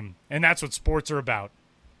card game, and that's what sports are about.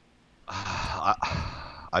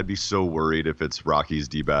 I'd be so worried if it's Rockies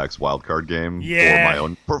D-backs wild card game Yeah.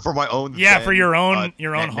 for my own For your own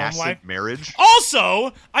home nascent life marriage.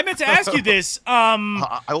 Also, I meant to ask you this.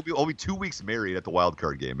 I'll be 2 weeks married at the wild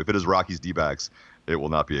card game. If it is Rockies D-backs, it will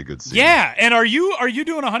not be a good scene. Yeah, and are you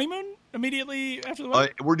doing a honeymoon immediately after the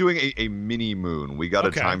wedding? We're doing a mini moon. We got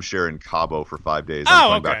Okay. a timeshare in Cabo for 5 days. Oh,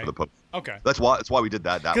 I'm coming back okay. for the post. Okay. That's why we did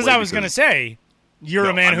that. Because way, I was going to say, you're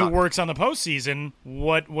No, a man I'm who not. works on the postseason.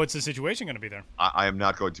 What's the situation going to be there? I am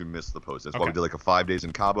not going to miss the post. That's why Okay. we did like a 5 days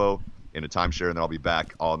in Cabo in a timeshare, and then I'll be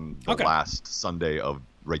back on the Okay. last Sunday of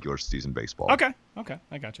regular season baseball. Okay,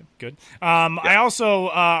 I got you. Good. I also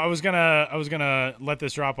I was gonna let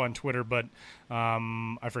this drop on Twitter, but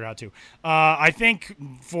I forgot to. I think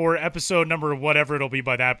for episode number whatever it'll be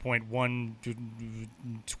by that point,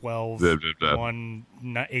 112, Blah, blah, blah.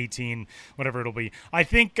 118, whatever it'll be. I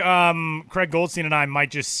think Craig Goldstein and I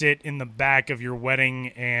might just sit in the back of your wedding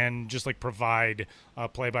and just like provide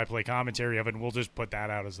play-by-play commentary of it, and we'll just put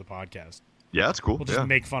that out as the podcast. Yeah, that's cool. We'll just yeah.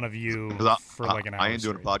 make fun of you 'Cause for like an hour. I ain't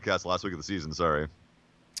doing a straight. podcast last week of the season. Sorry.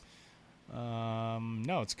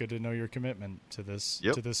 No, it's good to know your commitment to this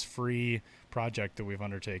Yep. to this free project that we've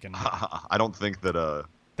undertaken. I don't think that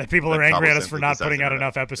That people that are angry at Cabo us for San not Lucas putting has out internet.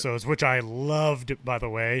 enough episodes, which I loved, by the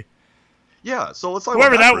way. Yeah, so let's talk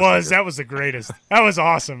Whoever about that for a was, second. that was the greatest. That was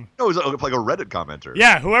awesome. No, it was like a Reddit commenter.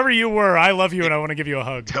 Yeah, whoever you were, I love you and I want to give you a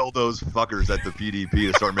hug. Tell those fuckers at the PDP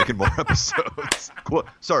to start making more episodes. Quote,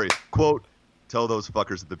 tell those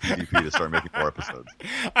fuckers at the PDP to start making more episodes.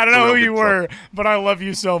 I don't know Or who I'll you get were, but I love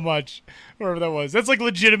you so much. Whoever that was. That's like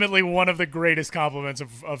legitimately one of the greatest compliments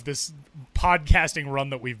of this podcasting run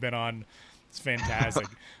that we've been on. It's fantastic.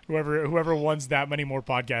 Whoever wants that many more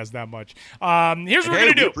podcasts that much. Here's what we're Hey, going to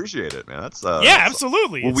we do. appreciate it, man. That's Yeah, that's-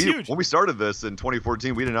 absolutely. Well, It's huge. when we started this in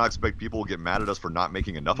 2014, we did not expect people would get mad at us for not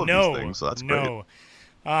making enough of No, these things. So that's great. no.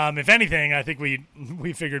 If anything, I think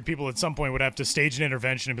we figured people at some point would have to stage an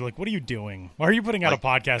intervention and be like, "What are you doing? Why are you putting out a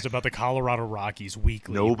podcast about the Colorado Rockies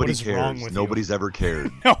weekly? What Nobody is cares. wrong with you?" Nobody's ever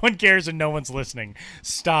cared. No one cares and no one's listening.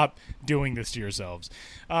 Stop doing this to yourselves.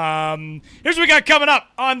 Here's what we got coming up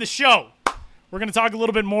on the show. We're going to talk a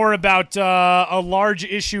little bit more about a large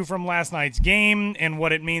issue from last night's game and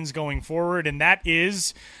what it means going forward, and that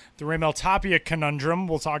is the Raimel Tapia conundrum.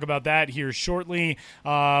 We'll talk about that here shortly.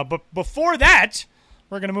 But before that,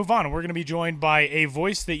 we're going to move on. We're going to be joined by a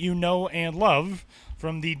voice that you know and love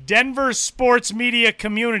from the Denver sports media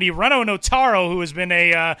community, Reno Notaro, who has been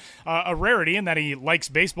a rarity in that he likes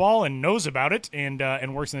baseball and knows about it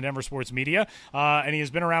and works in the Denver sports media. And he has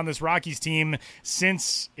been around this Rockies team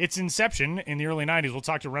since its inception in the early 90s. We'll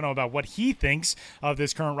talk to Reno about what he thinks of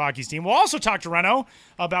this current Rockies team. We'll also talk to Reno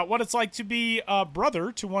about what it's like to be a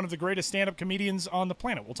brother to one of the greatest stand-up comedians on the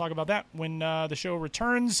planet. We'll talk about that when the show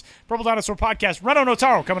returns. Purple Dinosaur Podcast, Reno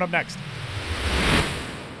Notaro, coming up next.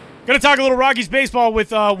 Going to talk a little Rockies baseball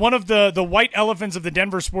with one of the white elephants of the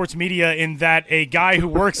Denver sports media, in that a guy who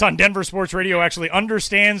works on Denver sports radio actually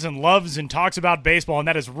understands and loves and talks about baseball, and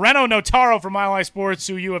that is Reno Notaro from Mile High Sports,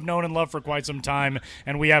 who you have known and loved for quite some time,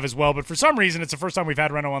 and we have as well. But for some reason, it's the first time we've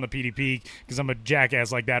had Reno on the PDP because I'm a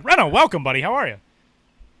jackass like that. Reno, welcome, buddy. How are you?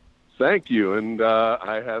 Thank you, and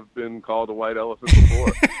I have been called a white elephant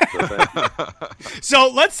before. So thank you. So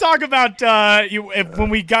let's talk about when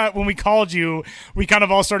we called you, we kind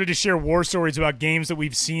of all started to share war stories about games that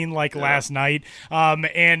we've seen last night.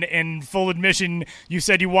 And full admission, you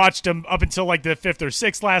said you watched them up until like the 5th or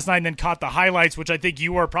 6th last night and then caught the highlights, which I think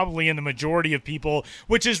you are probably in the majority of people,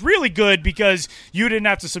 which is really good because you didn't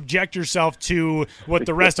have to subject yourself to what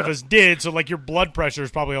the rest of us did. So like your blood pressure is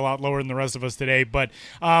probably a lot lower than the rest of us today. But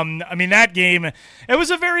I mean, that game, it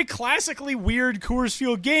was a very classically weird Coors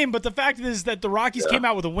Field game, but the fact is that the Rockies came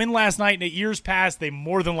out with a win last night, and at years past, they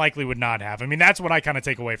more than likely would not have. I mean, that's what I kind of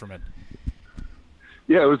take away from it.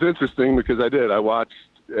 Yeah, it was interesting because I watched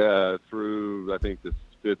through, I think, the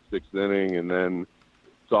 5th, 6th inning, and then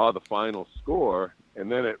saw the final score, and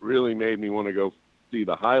then it really made me want to go see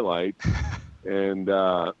the highlights, and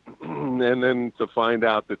then to find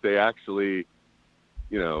out that they actually,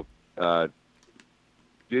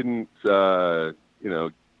 didn't,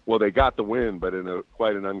 well, they got the win, but in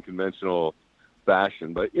quite an unconventional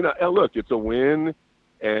fashion. But, look, it's a win,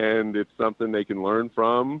 and it's something they can learn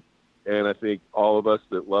from. And I think all of us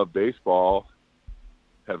that love baseball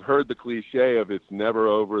have heard the cliche of it's never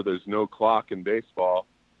over, there's no clock in baseball.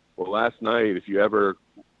 Well, last night, if you ever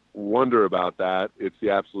wonder about that, it's the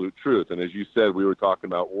absolute truth. And as you said, we were talking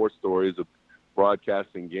about war stories of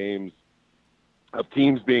broadcasting games of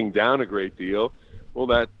teams being down a great deal. Well,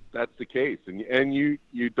 that's the case. And you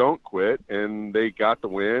don't quit, and they got the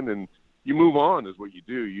win, and you move on is what you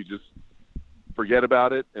do. You just forget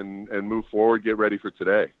about it and move forward, get ready for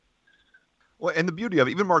today. Well, and the beauty of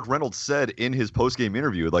it, even Mark Reynolds said in his post-game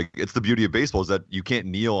interview, like, it's the beauty of baseball is that you can't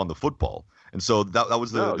kneel on the football. And so that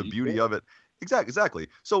was the beauty of it. Exactly.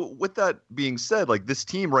 So with that being said, like, this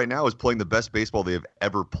team right now is playing the best baseball they have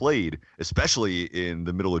ever played, especially in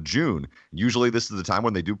the middle of June. Usually this is the time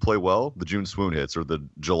when they do play well. The June swoon hits, or the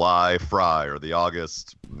July fry, or the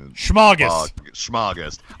August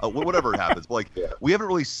schmoggest, whatever it happens. But we haven't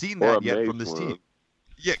really seen that yet from this team.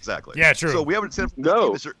 Yeah, exactly. Yeah, true. So we haven't seen it from this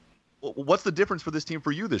team this year. What's the difference for this team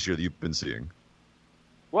for you this year that you've been seeing?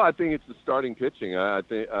 Well, I think it's the starting pitching. I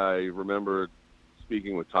remember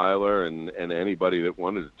speaking with Tyler and anybody that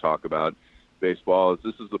wanted to talk about baseball.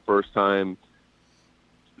 This is the first time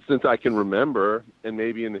since I can remember, and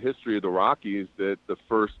maybe in the history of the Rockies, that the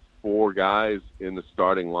first four guys in the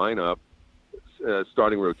starting lineup,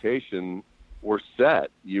 starting rotation, were set.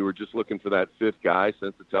 You were just looking for that fifth guy.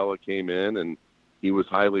 Sensatella came in, and he was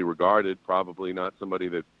highly regarded, probably not somebody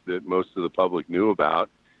that most of the public knew about.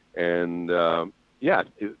 And,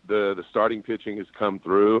 the starting pitching has come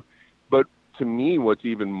through. But to me, what's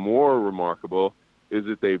even more remarkable is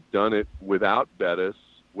that they've done it without Bettis,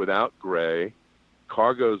 without Gray.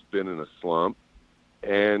 Cargo's been in a slump,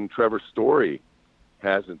 and Trevor Story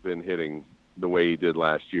hasn't been hitting the way he did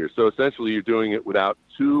last year. So essentially you're doing it without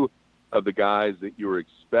two of the guys that you were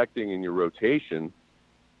expecting in your rotation,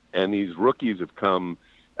 and these rookies have come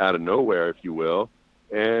out of nowhere, if you will.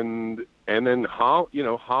 And then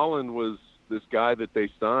Holland was this guy that they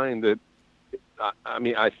signed that,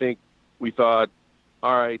 I think we thought,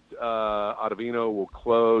 all right, Ottavino will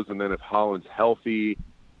close, and then if Holland's healthy,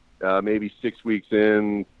 maybe 6 weeks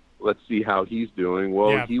in, let's see how he's doing.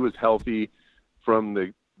 Well, He was healthy from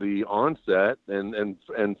the onset and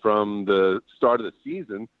from the start of the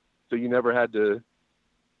season, so you never had to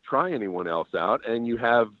try anyone else out, and you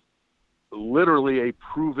have literally a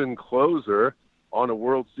proven closer on a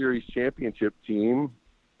World Series championship team,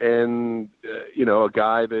 and a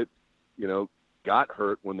guy that got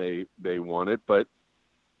hurt when they won it, but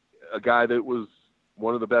a guy that was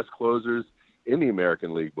one of the best closers in the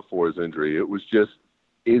American League before his injury. It was just,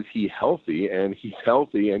 is he healthy? And he's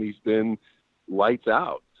healthy, and he's been lights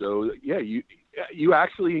out. So you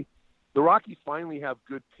actually, the Rockies finally have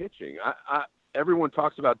good pitching. Everyone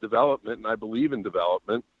talks about development, and I believe in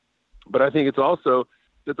development, but I think it's also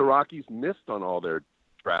that the Rockies missed on all their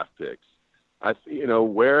draft picks.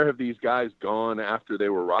 Where have these guys gone after they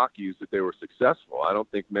were Rockies that they were successful? I don't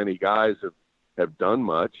think many guys have done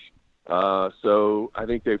much. So I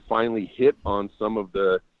think they've finally hit on some of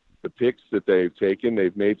the picks that they've taken.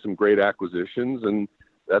 They've made some great acquisitions, and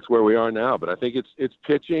that's where we are now. But I think it's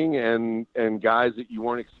pitching and guys that you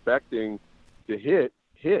weren't expecting to hit,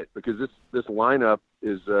 because this lineup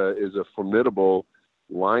is a formidable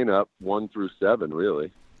lineup 1 through 7,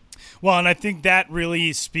 really. Well, and I think that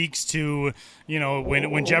really speaks to,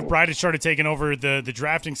 when Jeff Bridich started taking over the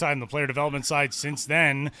drafting side and the player development side since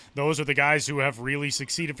then, those are the guys who have really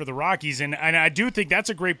succeeded for the Rockies. And I do think that's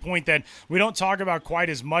a great point that we don't talk about quite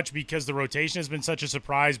as much because the rotation has been such a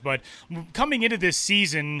surprise. But coming into this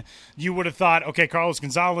season, you would have thought, okay, Carlos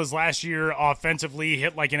Gonzalez last year offensively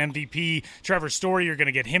hit like an MVP. Trevor Story, you're going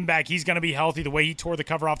to get him back. He's going to be healthy. The way he tore the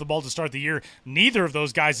cover off the ball to start the year, neither of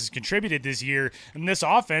those guys has contributed this year. And this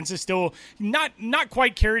offense is still not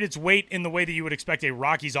quite carried its weight in the way that you would expect a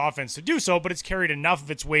Rockies offense to do so, but it's carried enough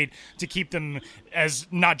of its weight to keep them as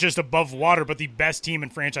not just above water, but the best team in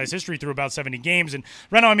franchise history through about 70 games. And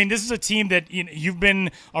Reno, this is a team that you've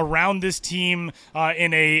been around this team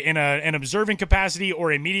in an observing capacity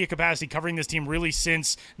or a media capacity, covering this team really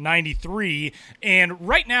since '93. And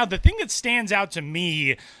right now, the thing that stands out to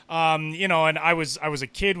me, and I was a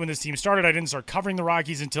kid when this team started. I didn't start covering the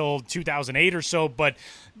Rockies until 2008 or so, but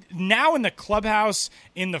now in the clubhouse,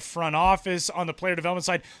 in the front office, on the player development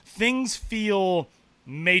side, things feel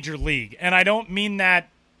major league. And I don't mean that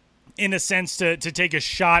in a sense to take a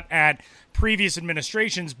shot at previous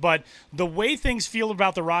administrations, but the way things feel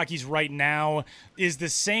about the Rockies right now is the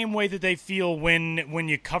same way that they feel when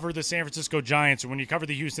you cover the San Francisco Giants or when you cover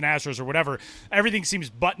the Houston Astros or whatever. Everything seems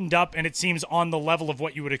buttoned up, and it seems on the level of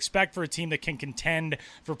what you would expect for a team that can contend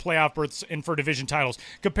for playoff berths and for division titles.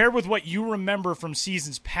 Compared with what you remember from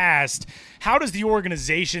seasons past, how does the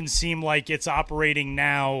organization seem like it's operating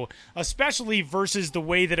now, especially versus the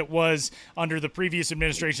way that it was under the previous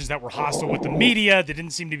administrations that were hostile with the media, that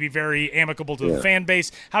didn't seem to be very amicable to the fan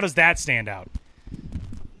base? How does that stand out?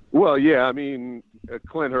 Well, yeah, I mean,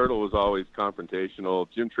 Clint Hurdle was always confrontational.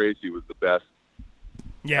 Jim Tracy was the best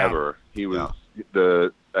ever. He was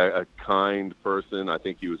a kind person. I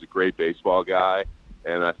think he was a great baseball guy,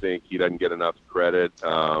 and I think he doesn't get enough credit.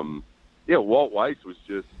 Walt Weiss was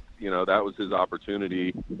just, that was his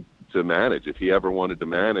opportunity to manage. If he ever wanted to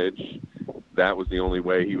manage, that was the only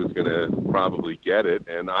way he was going to probably get it.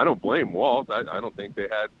 And I don't blame Walt. I don't think they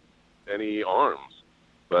had any arms.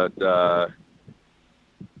 But,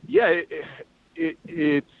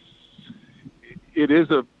 it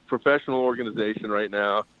is a professional organization right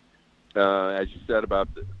now. As you said about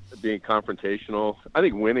being confrontational, I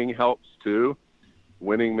think winning helps too.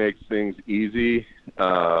 Winning makes things easy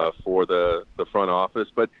for the front office.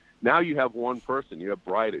 But now you have one person. You have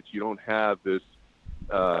Bridich. You don't have this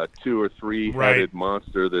 2 or 3 headed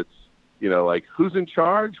monster that's, like, who's in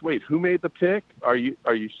charge? Wait, who made the pick? Are you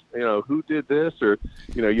who did this? Or,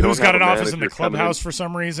 who's got an office in the clubhouse for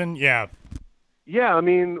some reason? Yeah. Yeah, I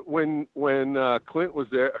mean, when Clint was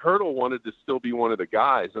there, Hurdle wanted to still be one of the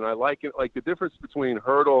guys, and I like it. Like, the difference between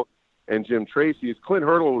Hurdle and Jim Tracy is Clint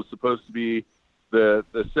Hurdle was supposed to be the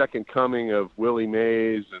second coming of Willie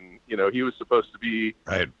Mays, and he was supposed to be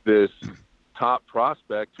this top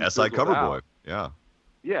prospect. SI cover boy, yeah.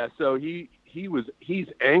 Yeah, so he's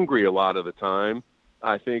angry a lot of the time,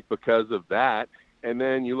 I think, because of that. And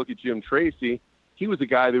then you look at Jim Tracy, he was a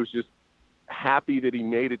guy that was just happy that he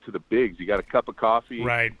made it to the bigs. He got a cup of coffee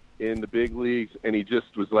in the big leagues, and he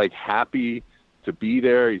just was like happy to be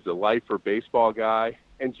there. He's a lifer baseball guy.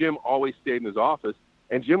 And Jim always stayed in his office.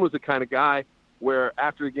 And Jim was the kind of guy where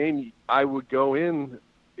after a game, I would go in,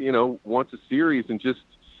 once a series and just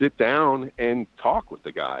sit down and talk with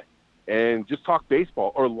the guy and just talk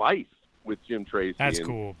baseball or life with Jim Tracy. That's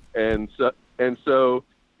cool. And so,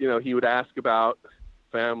 he would ask about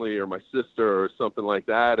family or my sister or something like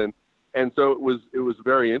that. And so it was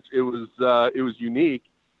very, it was unique.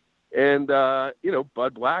 And,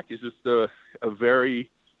 Bud Black is just a very,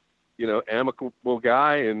 amicable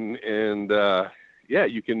guy. And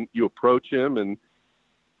you approach him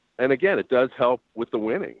and again, it does help with the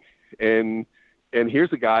winning. And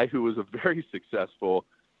here's a guy who was a very successful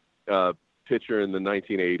pitcher in the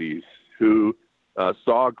 1980s who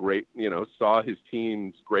saw his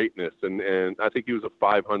team's greatness. And I think he was a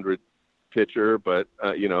 500 pitcher, but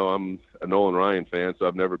I'm a Nolan Ryan fan, so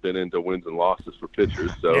I've never been into wins and losses for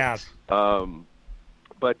pitchers. So,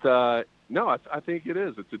 no, I think it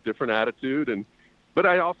is. It's a different attitude, but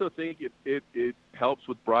I also think it helps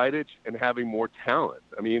with Bridich and having more talent.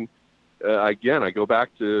 I mean, again, I go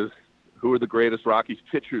back to who are the greatest Rockies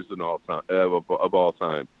pitchers of all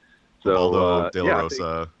time. So, De La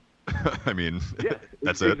Rosa. I mean,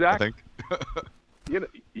 that's exactly. it. I think.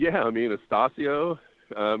 I mean, Estacio.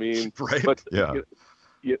 I mean, right.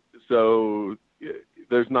 So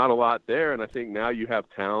there's not a lot there, and I think now you have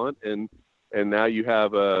talent, and now you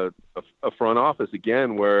have a front office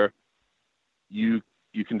again where you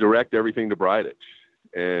can direct everything to Bridich,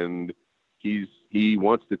 and he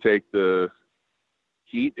wants to take the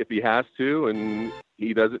heat if he has to, and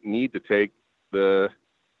he doesn't need to take the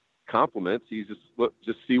compliments. He's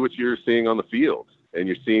just see what you're seeing on the field, and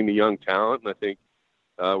you're seeing the young talent, and I think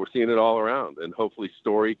we're seeing it all around, and hopefully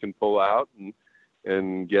Story can pull out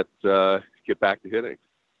and get back to hitting.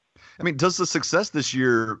 I mean, does the success this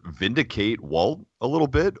year vindicate Walt a little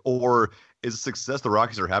bit, or is the success the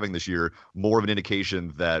Rockies are having this year more of an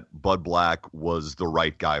indication that Bud Black was the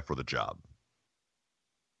right guy for the job?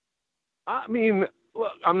 I mean,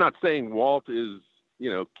 look, I'm not saying Walt is,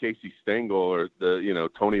 Casey Stengel or the,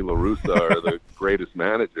 Tony La Russa or the greatest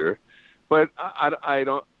manager, but I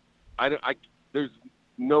don't, there's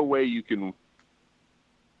no way you can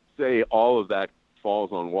say all of that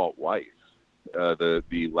falls on Walt Weiss.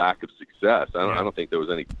 The lack of success. I don't think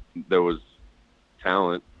there was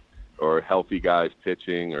talent or healthy guys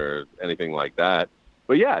pitching or anything like that.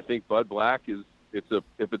 But yeah, I think Bud Black it's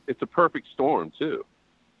a perfect storm too,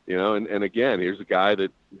 and again, here's a guy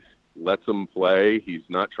that lets him play. He's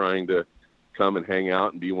not trying to come and hang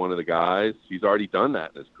out and be one of the guys. He's already done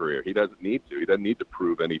that in his career. He doesn't need to. He doesn't need to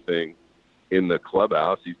prove anything in the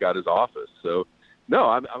clubhouse. He's got his office. So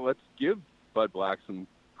no, let's give Bud Black some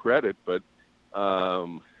credit, but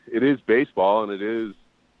it is baseball, and it is,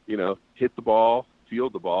 hit the ball,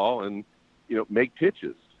 field the ball, and, make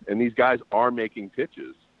pitches. And these guys are making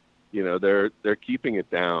pitches. They're keeping it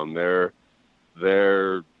down. They're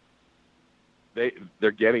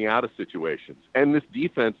getting out of situations. And this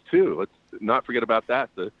defense too. Let's not forget about that.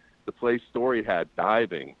 The play Story had,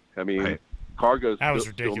 diving. I mean, right. Cargo's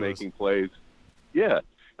still making plays. Yeah.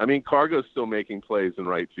 I mean, Cargo's still making plays in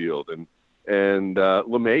right field, and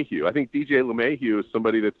LeMahieu. I think DJ LeMahieu is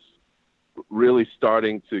somebody that's really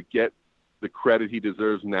starting to get the credit he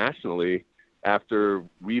deserves nationally after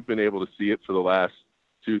we've been able to see it for the last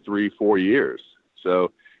 2, 3, 4 years.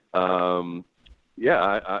 So, I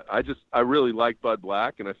really like Bud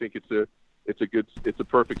Black, and I think it's a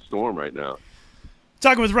perfect storm right now.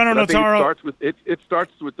 Talking with Reno Notaro. It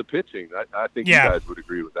starts with the pitching. I think you guys would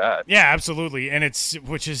agree with that. Yeah, absolutely. And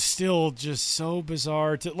which is still just so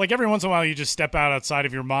bizarre to, like, every once in a while you just step outside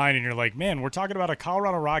of your mind and you're like, man, we're talking about a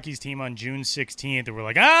Colorado Rockies team on June 16th, and we're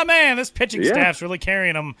like, man, this pitching staff's really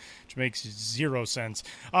carrying them, which makes zero sense.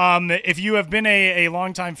 If you have been a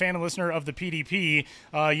longtime fan and listener of the PDP,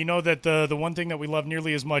 you know that the one thing that we love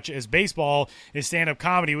nearly as much as baseball is stand-up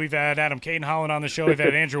comedy. We've had Adam Caden-Holland on the show. We've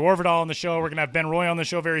had Andrew Orvidal on the show. We're going to have Ben Roy on the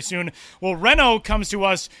show very soon. Well, Reno comes to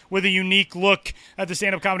us with a unique look at the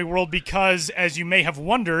stand-up comedy world because, as you may have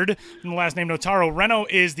wondered from the last name Notaro, Reno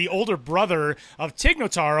is the older brother of Tig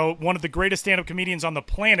Notaro, one of the greatest stand-up comedians on the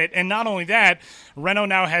planet. And not only that, Reno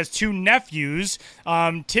now has 2 nephews,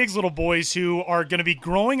 Tig's little boys, who are going to be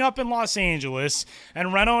growing up in Los Angeles.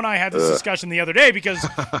 And Reno and I had this discussion the other day because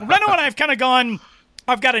Reno and I have kind of gone,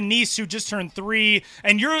 I've got a niece who just turned 3,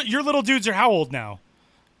 and your little dudes are how old now?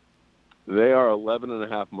 They are 11 and a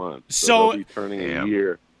half months. So they'll be turning a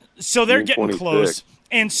year. So they're getting 26. close.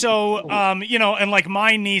 And so, and like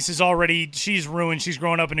my niece is she's ruined. She's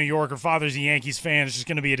growing up in New York. Her father's a Yankees fan. It's just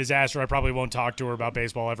going to be a disaster. I probably won't talk to her about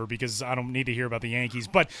baseball ever because I don't need to hear about the Yankees.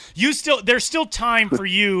 But there's still time for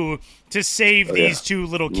you to save these 2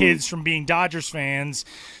 little kids from being Dodgers fans.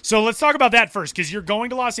 So let's talk about that first, because you're going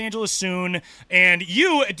to Los Angeles soon. And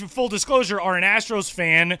you, full disclosure, are an Astros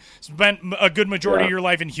fan, spent a good majority of your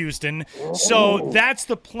life in Houston. So that's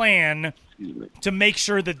the plan, to make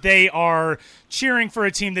sure that they are cheering for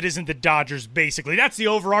a team that isn't the Dodgers, basically. That's the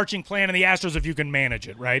overarching plan of the Astros, if you can manage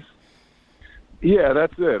it, right? Yeah,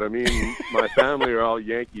 that's it. I mean, my family are all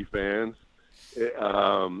Yankee fans.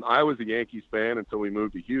 I was a Yankees fan until we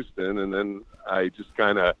moved to Houston, and then I just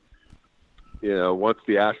kind of, once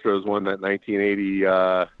the Astros won that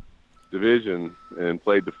 1980 division and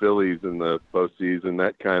played the Phillies in the postseason,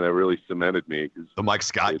 that kind of really cemented me. The Mike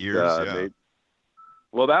Scott years,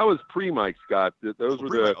 well, that was pre-Mike Scott. Those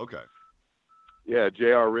were okay. Yeah,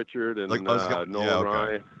 J.R. Richard and Nolan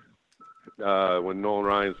okay. Ryan. When Nolan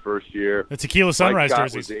Ryan's first year. The Tequila Sunrise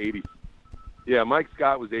jerseys. Mike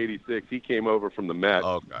Scott was 86. He came over from the Mets.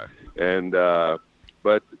 Okay. And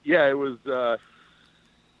but yeah, it was.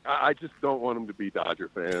 I just don't want them to be Dodger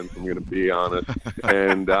fans. I'm going to be honest.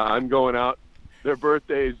 And I'm going out. Their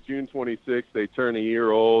birthday is June 26th. They turn a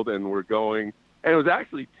year old, and we're going. And it was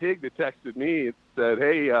actually Tig that texted me and said,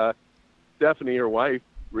 hey, Stephanie, her wife,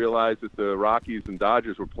 realized that the Rockies and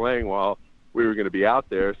Dodgers were playing while we were going to be out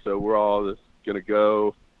there, so we're all going to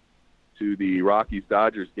go to the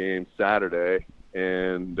Rockies-Dodgers game Saturday.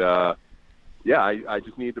 And, I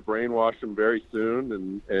just need to brainwash them very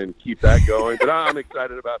soon and keep that going. But I'm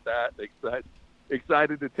excited about that.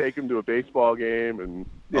 Excited to take them to a baseball game. And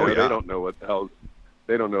they don't know what the hell's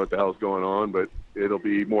going on, but it'll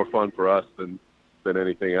be more fun for us than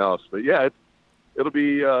anything else. But yeah, it'll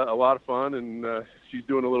be a lot of fun, and she's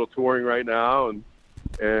doing a little touring right now,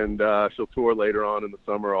 and she'll tour later on in the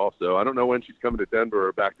summer also. I don't know when she's coming to Denver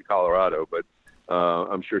or back to Colorado, but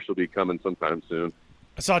I'm sure she'll be coming sometime soon.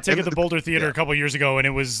 I saw Tig at the Boulder Theater a couple years ago, and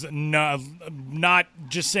it was not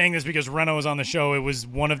just saying this because Reno was on the show. It was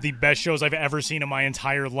one of the best shows I've ever seen in my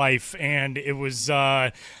entire life, and it was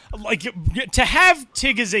like to have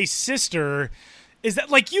Tig as a sister. Is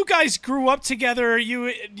that like you guys grew up together?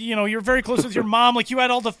 You're very close with your mom. Like you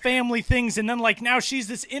had all the family things, and then like now she's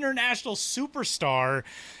this international superstar.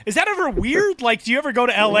 Is that ever weird? Like, do you ever go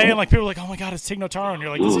to LA and like people are like, oh my God, it's Tig Notaro, and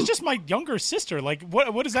you're like, this is just my younger sister. Like,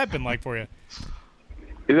 what has that been like for you?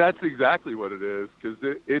 That's exactly what it is, because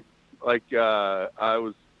it's like I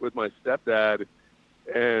was with my stepdad,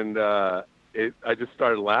 and I just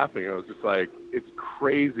started laughing. I was just like, it's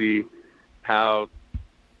crazy how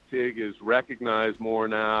Tig is recognized more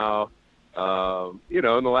now. In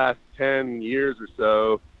the last 10 years or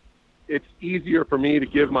so, it's easier for me to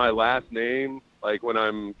give my last name, like when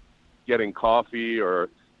I'm getting coffee or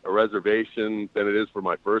a reservation than it is for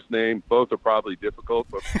my first name. Both are probably difficult,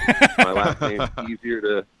 but my last name's easier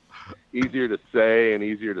to say and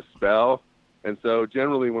easier to spell. And so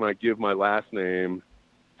generally when I give my last name,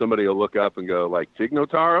 somebody will look up and go like Tig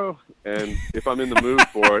Notaro. And if I'm in the mood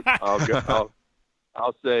for it,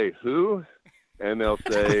 I'll say who, and they'll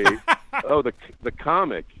say, oh, the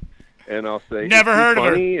comic. And I'll say, never heard of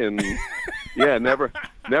her. And yeah, never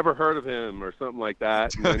heard of him or something like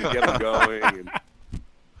that. And then get them going.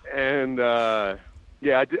 And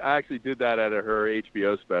yeah, I actually did that at her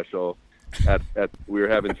HBO special. We were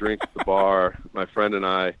having drinks at the bar, my friend and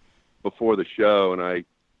I, before the show, and I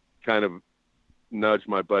kind of nudged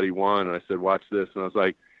my buddy Juan, and I said, watch this. And I was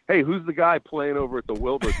like, hey, who's the guy playing over at the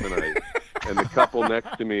Wilbur tonight? And the couple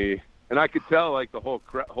next to me, and I could tell like the whole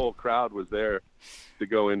crowd was there to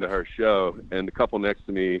go into her show. And the couple next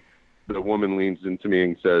to me, the woman leans into me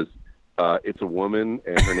and says, it's a woman,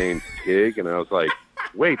 and her name's Tig. And I was like,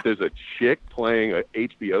 wait, there's a chick playing a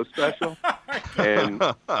HBO special? And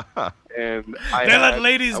they let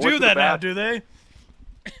ladies do that now, do they?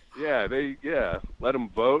 Yeah, let them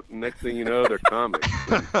vote, and next thing you know, they're comics.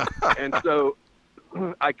 And so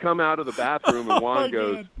I come out of the bathroom, and Juan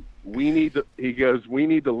goes, God. we need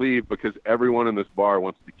to leave because everyone in this bar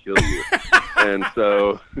wants to kill you. And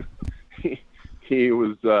so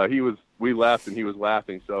we left, and he was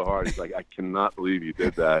laughing so hard. He's like, I cannot believe you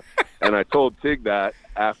did that. And I told Tig that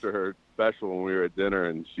after her special when we were at dinner,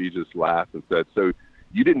 and she just laughed and said, so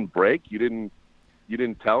you didn't break? You didn't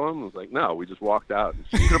tell him? I was like, no, we just walked out.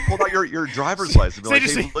 You could have pulled out your driver's license and be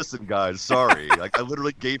like, hey, listen, guys, sorry. Like, I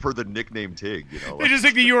literally gave her the nickname Tig. You know, they just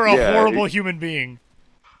think that you were a horrible human being.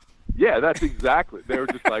 Yeah, that's exactly. They were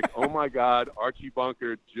just like, oh, my God, Archie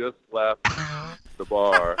Bunker just left the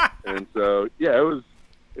bar. And so, yeah,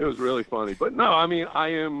 it was really funny. But, no, I mean,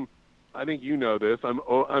 I think you know this.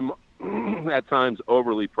 I'm at times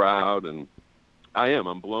overly proud, and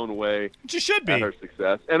I'm blown away you should be. At her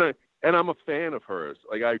success. And I'm a fan of hers.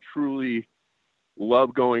 Like, I truly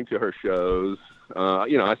love going to her shows.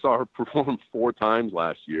 I saw her perform 4 times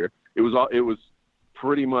last year. It was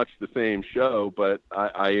pretty much the same show, but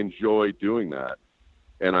I enjoy doing that,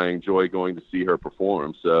 and I enjoy going to see her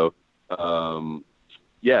perform. So,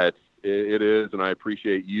 yeah, it is, and I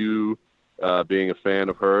appreciate you being a fan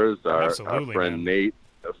of hers. Our friend man. Nate.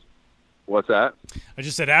 What's that? I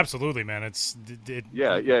just said absolutely, man.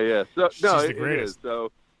 Yeah. So no, it is.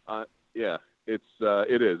 So. Yeah, it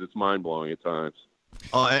is. It's mind blowing at times.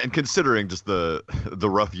 And considering just the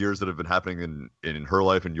rough years that have been happening in her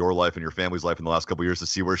life and your life and your family's life in the last couple of years, to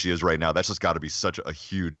see where she is right now, that's just got to be such a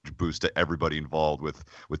huge boost to everybody involved with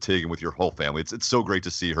Tig and with your whole family. It's so great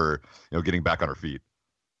to see her, getting back on her feet.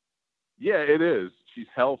 Yeah, it is. She's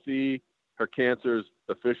healthy. Her cancer's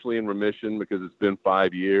officially in remission because it's been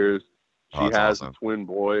 5 years. She has awesome. Twin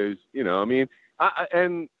boys.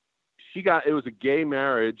 And it was a gay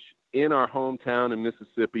marriage in our hometown in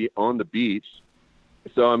Mississippi on the beach.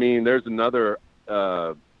 So, there's another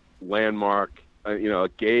landmark, a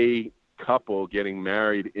gay couple getting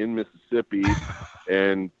married in Mississippi.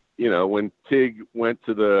 And, when Tig went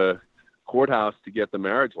to the courthouse to get the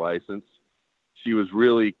marriage license, she was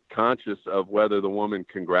really conscious of whether the woman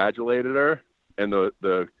congratulated her, and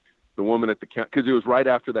the woman at because it was right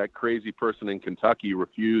after that crazy person in Kentucky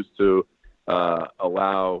refused to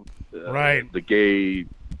allow the gay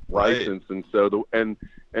license, and so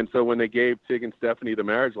so when they gave Tig and Stephanie the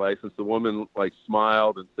marriage license, the woman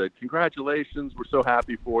smiled and said, "Congratulations, we're so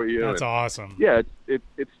happy for you." That's awesome. Yeah,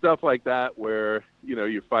 it's stuff like that where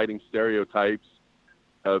you're fighting stereotypes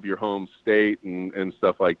of your home state and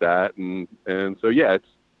stuff like that, and so yeah,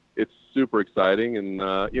 it's super exciting, and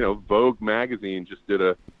Vogue magazine just did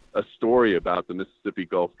a story about the Mississippi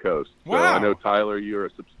Gulf Coast. So wow. I know, Tyler, you're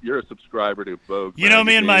a subscriber to Vogue. You know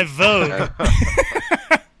me and my Vogue.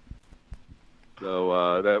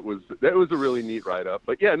 So that was a really neat write-up.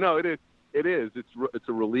 But yeah, no, it is. It's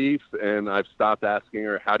a relief, and I've stopped asking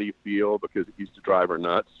her, how do you feel? Because it used to drive her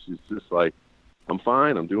nuts. She's just like, I'm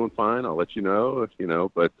fine. I'm doing fine. I'll let you know,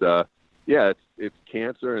 But yeah, it's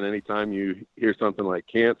cancer, and anytime you hear something like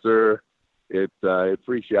cancer, it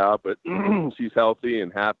freaks you out. But she's healthy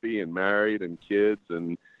and happy and married and kids,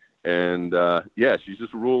 and yeah, she's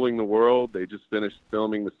just ruling the world. They just finished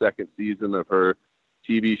filming the 2nd season of her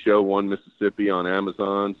TV show, One Mississippi, on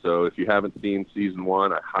Amazon. So if you haven't seen season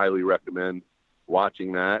 1, I highly recommend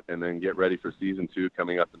watching that, and then get ready for season 2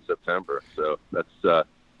 coming up in September. So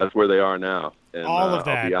that's where they are now. And all of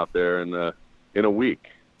that. I'll be out there in a week.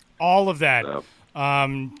 All of that. So.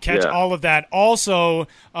 Catch all of that. Also,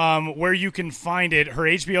 where you can find it, her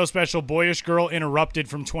HBO special, Boyish Girl Interrupted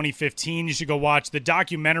from 2015. You should go watch. The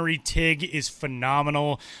documentary, Tig, is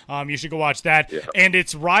phenomenal. You should go watch that. Yeah. And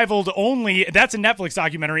it's rivaled only, that's a Netflix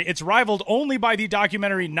documentary. It's rivaled only by the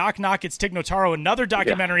documentary Knock Knock, It's Tig Notaro, another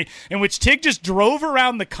documentary in which Tig just drove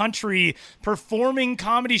around the country performing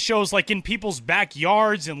comedy shows like in people's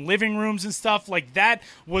backyards and living rooms and stuff. Like, that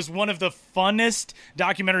was one of the funnest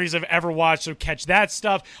documentaries I've ever watched, so catch that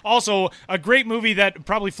stuff. Also, a great movie that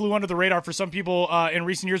probably flew under the radar for some people in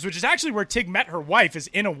recent years, which is actually where Tig met her wife, is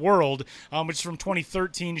In a World, which is from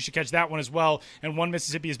 2013. You should catch that one as well. And One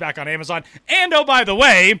Mississippi is back on Amazon. And, oh, by the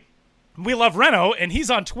way, we love Reno, and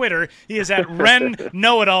he's on Twitter. He is at Ren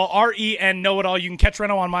Know-It-All, R-E-N Know-It-All. You can catch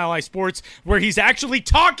Reno on Mile High Sports, where he's actually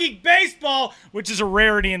talking baseball, which is a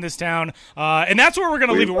rarity in this town. And that's where we're going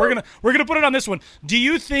to leave it. We're gonna put it on this one. Do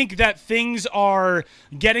you think that things are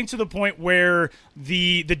getting to the point where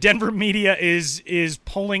the Denver media is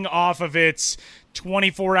pulling off of its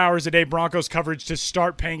 24 hours a day Broncos coverage to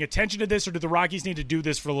start paying attention to this, or do the Rockies need to do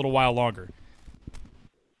this for a little while longer?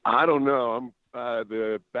 I don't know.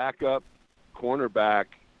 The backup cornerback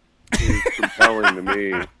is compelling to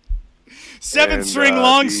me. Seventh string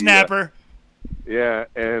long snapper. The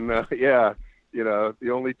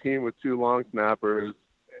only team with two long snappers.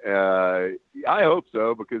 I hope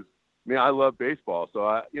so, because I love baseball. So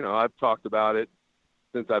I've talked about it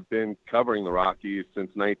since I've been covering the Rockies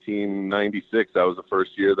since 1996. That was the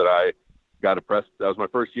first year that I got a press. That was my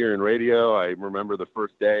first year in radio. I remember the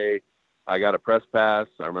first day I got a press pass.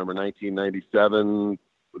 I remember 1997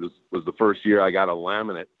 was the first year I got a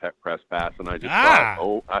laminate press pass, and I just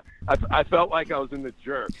thought, I felt like I was in The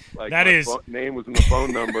Jerk. Like, that my name was in the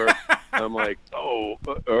phone number. I'm like,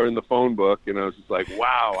 or in the phone book, and I was just like,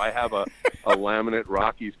 wow, I have a laminate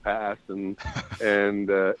Rockies pass, and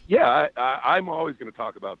I'm always going to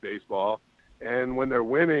talk about baseball, and when they're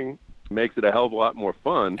winning, it makes it a hell of a lot more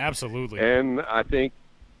fun. Absolutely. And I think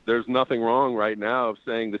there's nothing wrong right now of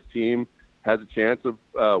saying this team has a chance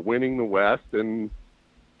of winning the West and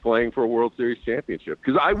playing for a World Series championship,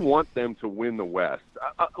 because I want them to win the West.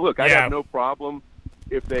 I have no problem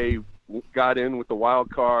if they got in with the wild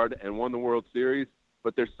card and won the World Series,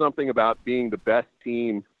 but there's something about being the best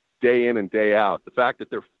team day in and day out. The fact that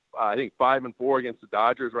they're, I think, 5-4 against the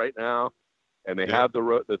Dodgers right now, and they have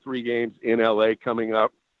the 3 games in LA coming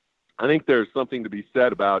up. I think there's something to be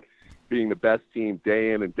said about being the best team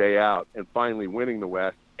day in and day out and finally winning the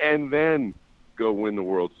West, and then go win the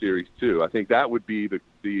World Series too. I think that would be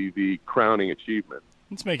the crowning achievement.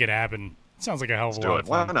 Let's make it happen. It sounds like a hell of a lot of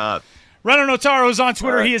fun. Why not? Reno Notaro is on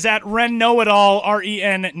Twitter. Right. He is at Ren Know-It-All,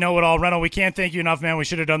 R-E-N Know-It-All. Reno, we can't thank you enough, man. We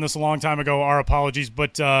should have done this a long time ago. Our apologies.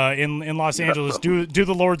 But in Los Angeles, do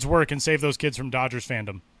the Lord's work and save those kids from Dodgers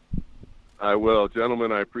fandom. I will.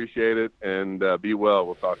 Gentlemen, I appreciate it, and be well.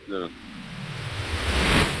 We'll talk soon.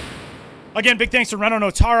 Again, big thanks to Reno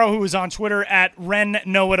Notaro, who is on Twitter at Ren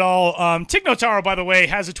Know-It-All. Tig Notaro, by the way,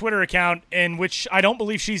 has a Twitter account in which I don't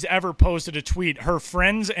believe she's ever posted a tweet. Her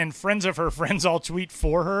friends and friends of her friends all tweet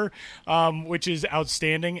for her, which is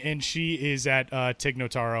outstanding, and she is at Tig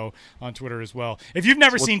Notaro on Twitter as well. If you've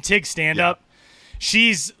never seen Tig stand up,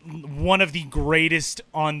 she's one of the greatest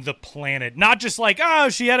on the planet. Not just like,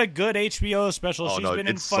 she had a good HBO special. She's been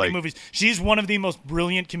in funny movies. She's one of the most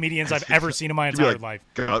brilliant comedians I've ever seen in my entire life.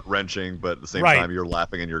 Gut-wrenching, but at the same time, you're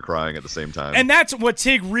laughing and you're crying at the same time. And that's what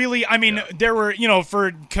Tig really, there were,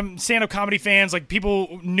 for stand-up comedy fans, like,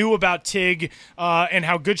 people knew about Tig and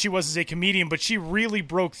how good she was as a comedian, but she really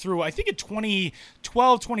broke through. I think in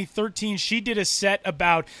 2012, 2013, she did a set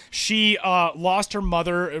about she lost her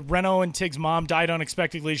mother. Reno and Tig's mom died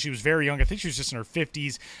unexpectedly. She was very young. I think she was just in her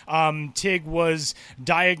 50s. Tig was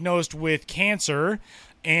diagnosed with cancer,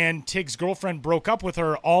 and Tig's girlfriend broke up with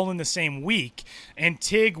her all in the same week. And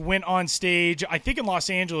Tig went on stage, I think in Los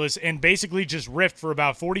Angeles, and basically just riffed for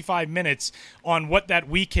about 45 minutes on what that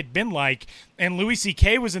week had been like. And Louis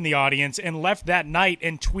C.K. was in the audience and left that night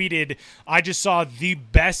and tweeted, "I just saw the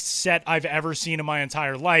best set I've ever seen in my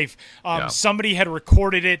entire life." Somebody had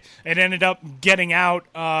recorded it. It ended up getting out,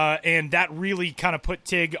 and that really kind of put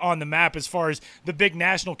Tig on the map as far as the big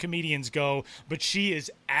national comedians go. But she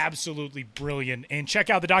is absolutely brilliant. And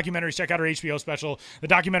check out the documentaries. Check out her HBO special. The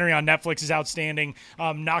documentary on Netflix is outstanding.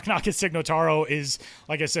 Knock Knock at Tig Notaro is,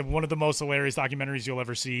 like I said, one of the most hilarious documentaries you'll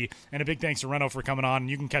ever see. And a big thanks to Reno for coming on.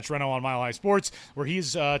 You can catch Reno on Mile High Sports, where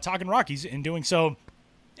he's talking Rockies and doing so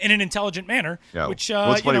in an intelligent manner, which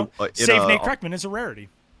save Nate Kreckman is a rarity.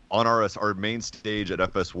 On our main stage at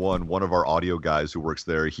FS1, one of our audio guys who works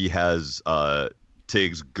there, he has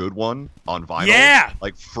Tig's Good One on vinyl,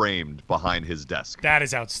 like framed behind his desk. That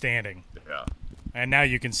is outstanding. Yeah. And now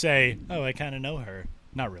you can say, oh, I kind of know her.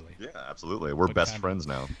 Not really. Yeah, absolutely. We're best friends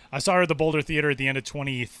now. I saw her at the Boulder Theater at the end of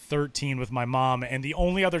 2013 with my mom, and the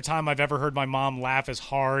only other time I've ever heard my mom laugh as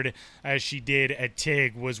hard as she did at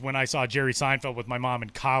TIG was when I saw Jerry Seinfeld with my mom in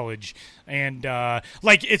college. And,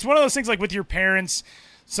 it's one of those things, like, with your parents.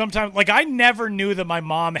 Sometimes, I never knew that my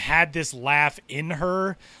mom had this laugh in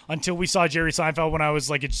her until we saw Jerry Seinfeld when I was,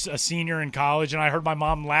 a senior in college, and I heard my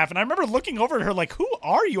mom laugh. And I remember looking over at her like, who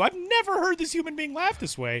are you? I've never heard this human being laugh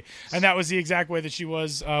this way. And that was the exact way that she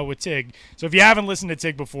was with Tig. So if you haven't listened to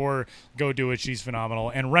Tig before, go do it. She's phenomenal.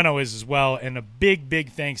 And Reno is as well. And a big,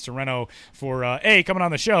 big thanks to Reno for, A, coming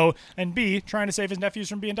on the show, and B, trying to save his nephews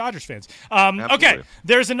from being Dodgers fans. Okay,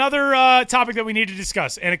 there's another topic that we need to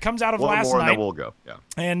discuss, and it comes out of last night. And then we'll go, yeah.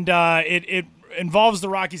 And it involves the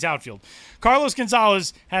Rockies outfield. Carlos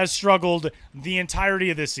Gonzalez has struggled the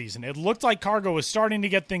entirety of this season. It looked like Cargo was starting to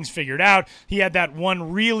get things figured out. He had that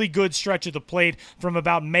one really good stretch at the plate from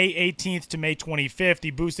about May 18th to May 25th.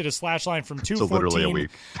 He boosted his slash line from 214. So literally a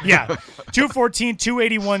week. Yeah. 214,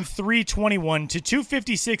 281, 321 to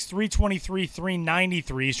 256, 323,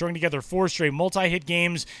 393. Strung together 4 straight multi-hit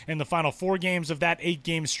games in the final 4 games of that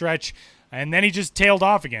 8-game stretch. And then he just tailed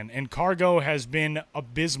off again. And Cargo has been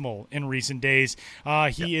abysmal in recent days.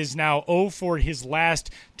 He is now 0 for his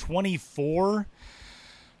last 24.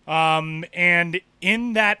 And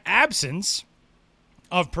in that absence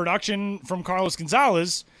of production from Carlos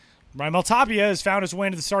Gonzalez, Raimel Tapia has found his way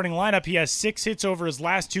into the starting lineup. He has 6 hits over his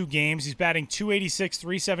last 2 games. He's batting .286,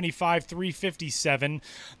 .375, .357.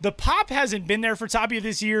 The pop hasn't been there for Tapia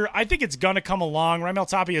this year. I think it's going to come along. Raimel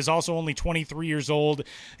Tapia is also only 23 years old.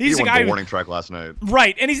 He's he a won guy the warning track last night.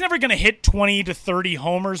 Right, and he's never going to hit 20 to 30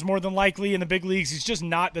 homers more than likely in the big leagues. He's just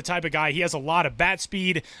not the type of guy. He has a lot of bat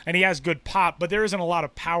speed, and he has good pop, but there isn't a lot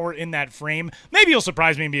of power in that frame. Maybe he'll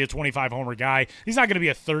surprise me and be a 25-homer guy. He's not going to be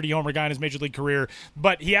a 30-homer guy in his major league career,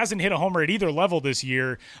 but he hasn't hit a homer at either level this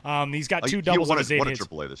year. He's got 2 doubles on his 8 hits.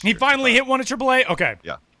 AAA this year. He finally hit one at AAA? Okay.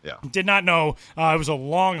 Yeah. Did not know. It was a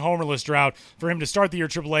long homerless drought for him to start the year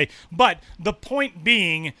at AAA. But the point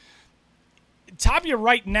being, Tapia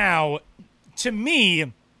right now, to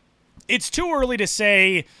me, it's too early to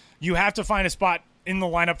say you have to find a spot in the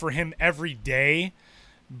lineup for him every day.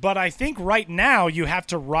 But I think right now you have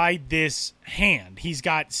to ride this hand. He's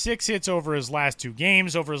got 6 hits over his last 2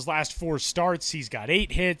 games. Over his last 4 starts, he's got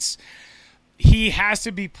 8 hits. He has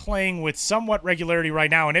to be playing with somewhat regularity right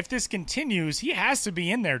now. And if this continues, he has to be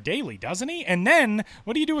in there daily, doesn't he? And then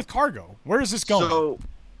what do you do with Cargo? Where is this going?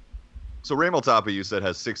 So Raimel Tapia, you said,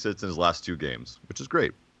 has 6 hits in his last 2 games, which is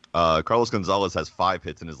great. Carlos Gonzalez has 5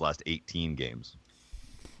 hits in his last 18 games.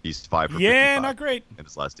 He's 5 for 55 not great. in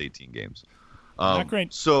his last 18 games. Not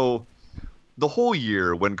great. So the whole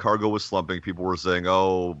year when Cargo was slumping, people were saying,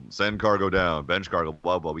 oh, send Cargo down, bench Cargo,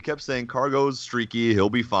 blah, blah. We kept saying Cargo's streaky. He'll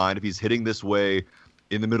be fine. If he's hitting this way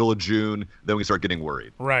in the middle of June, then we start getting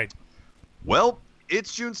worried. Right. Well,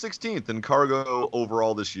 it's June 16th, and Cargo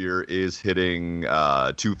overall this year is hitting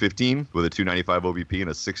 215 with a 295 OBP and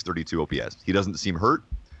a 632 OPS. He doesn't seem hurt,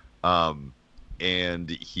 and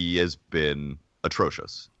he has been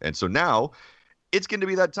atrocious. And so now it's going to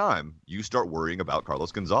be that time. You start worrying about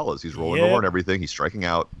Carlos Gonzalez. He's rolling over and everything. He's striking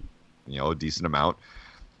out, a decent amount.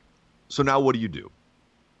 So now what do?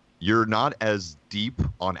 You're not as deep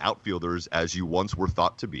on outfielders as you once were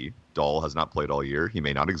thought to be. Dahl has not played all year. He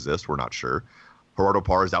may not exist. We're not sure. Gerardo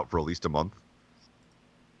Parra is out for at least a month.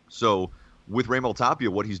 So with Raimel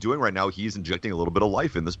Tapia, what he's doing right now, he's injecting a little bit of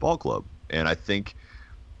life in this ball club. And I think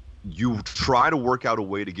you try to work out a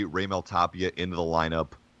way to get Raimel Tapia into the lineup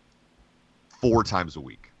 4 times a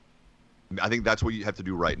week. I think that's what you have to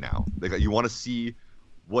do right now. You want to see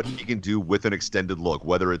what he can do with an extended look,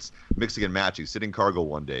 whether it's mixing and matching, sitting Cargo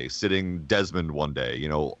one day, sitting Desmond one day,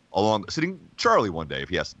 sitting Charlie one day if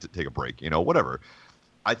he has to take a break, whatever.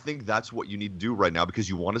 I think that's what you need to do right now because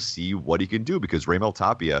you want to see what he can do because Raimel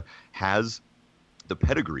Tapia has the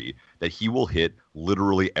pedigree that he will hit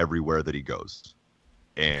literally everywhere that he goes.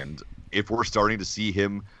 And if we're starting to see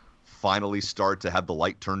him finally start to have the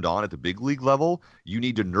light turned on at the big league level, you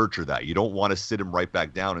need to nurture that. You don't want to sit him right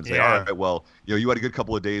back down and say, all right, well, you had a good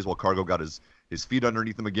couple of days while Cargo got his feet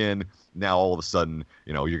underneath him again. Now all of a sudden,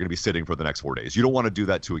 you're going to be sitting for the next 4 days. You don't want to do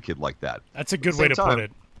that to a kid like that. That's a good way to put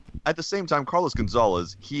it. At the same time, Carlos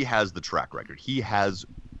Gonzalez, he has the track record. He has,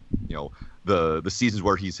 the seasons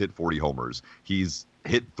where he's hit 40 homers. He's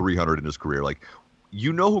hit 300 in his career.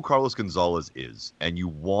 Who Carlos Gonzalez is, and you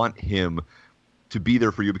want him to be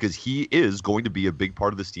there for you because he is going to be a big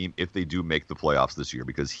part of this team if they do make the playoffs this year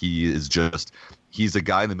because he's a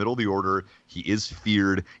guy in the middle of the order. He is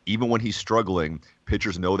feared. Even when he's struggling,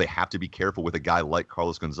 pitchers know they have to be careful with a guy like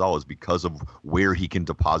Carlos Gonzalez because of where he can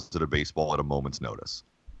deposit a baseball at a moment's notice.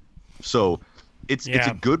 So it's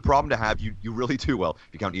a good problem to have. You really do. Well,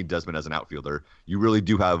 if you count Ian Desmond as an outfielder, you really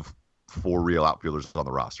do have 4 real outfielders on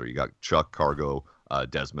the roster. You got Chuck, Cargo,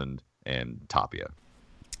 Desmond, and Tapia.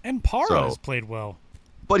 And Parra has played well.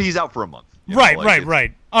 But he's out for a month.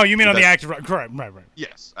 Right. Oh, you mean on the active roster? Correct. Right.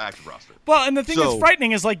 Yes, active roster. Well, and the thing that's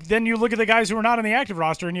frightening is, like, then you look at the guys who are not on the active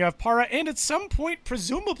roster, and you have Parra, and at some point,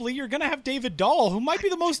 presumably, you're going to have David Dahl, who might be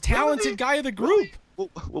the most talented guy of the group. Well,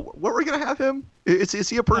 where are we going to have him? Is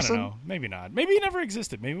he a person? I don't know. Maybe not. Maybe he never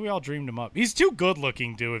existed. Maybe we all dreamed him up. He's too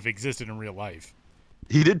good-looking to have existed in real life.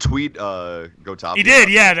 He did tweet Go Tapia. He did,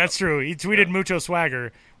 yeah, that's true. He tweeted Mucho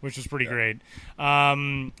Swagger, which was pretty great.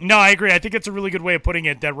 No, I agree. I think it's a really good way of putting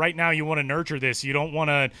it that right now you want to nurture this. You don't want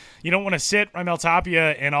to sit Raimel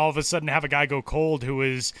Tapia and all of a sudden have a guy go cold who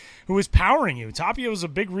is powering you. Tapia was a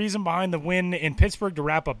big reason behind the win in Pittsburgh to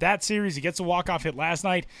wrap up that series. He gets a walk-off hit last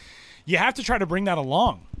night. You have to try to bring that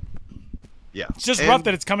along. Yeah. It's just rough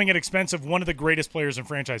that it's coming at expense of one of the greatest players in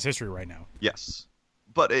franchise history right now. Yes.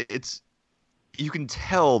 But it's you can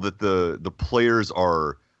tell that the players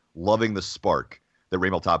are loving the spark that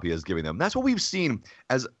Raimel Tapia is giving them. That's what we've seen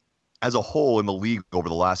as a whole in the league over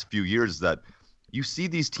the last few years, is that you see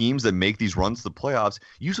these teams that make these runs to the playoffs.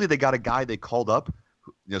 Usually they got a guy they called up,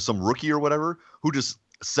 some rookie or whatever, who just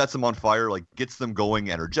sets them on fire, like gets them going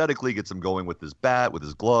energetically, gets them going with his bat, with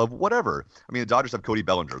his glove, whatever. I mean, the Dodgers have Cody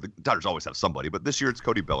Bellinger. The Dodgers always have somebody, but this year it's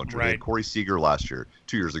Cody Bellinger. Right. They had Corey Seager last year,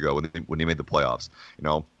 2 years ago when they made the playoffs.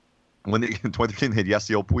 When in 2013 they had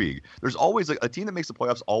Yasiel Puig. There's always a team that makes the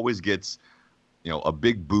playoffs always gets, a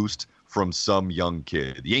big boost from some young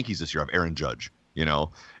kid. The Yankees this year have Aaron Judge.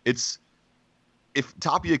 It's if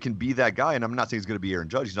Tapia can be that guy, and I'm not saying he's going to be Aaron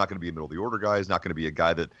Judge. He's not going to be a middle of the order guy. He's not going to be a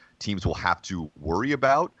guy that teams will have to worry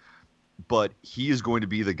about. But he is going to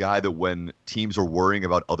be the guy that when teams are worrying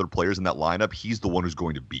about other players in that lineup, he's the one who's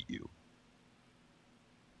going to beat you.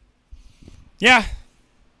 Yeah.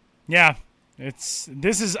 The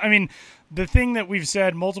thing that we've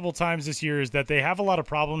said multiple times this year is that they have a lot of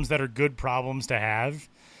problems that are good problems to have.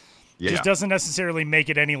 Yeah. Just doesn't necessarily make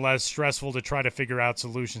it any less stressful to try to figure out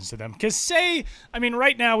solutions to them. Because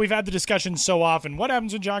right now we've had the discussion so often, what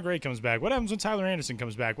happens when John Gray comes back? What happens when Tyler Anderson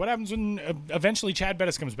comes back? What happens when eventually Chad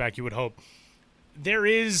Bettis comes back, you would hope? There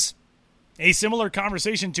is a similar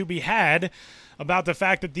conversation to be had about the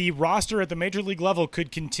fact that the roster at the major league level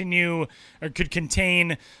could contain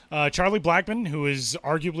Charlie Blackmon, who is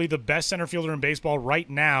arguably the best center fielder in baseball right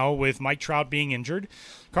now with Mike Trout being injured.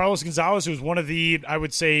 Carlos Gonzalez, who's one of the, I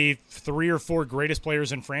would say, 3 or 4 greatest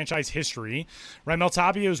players in franchise history. Raimel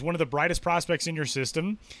Tapia is one of the brightest prospects in your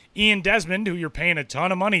system. Ian Desmond, who you're paying a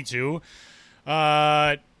ton of money to.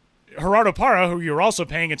 Gerardo Parra, who you're also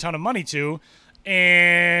paying a ton of money to.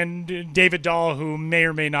 And David Dahl, who may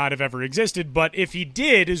or may not have ever existed, but if he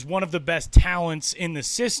did, is one of the best talents in the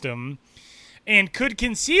system and could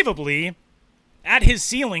conceivably, at his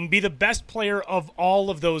ceiling, be the best player of all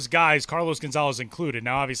of those guys, Carlos Gonzalez included.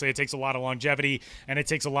 Now, obviously, it takes a lot of longevity and it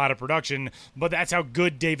takes a lot of production, but that's how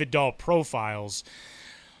good David Dahl profiles.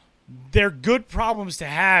 They're good problems to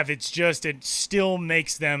have. It's just it still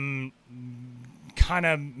makes them kind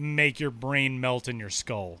of make your brain melt in your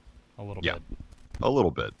skull a little bit. A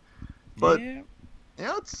little bit. But,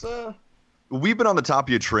 it's we've been on the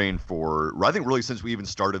Tapia train for, I think, really since we even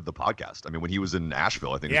started the podcast. I mean, when he was in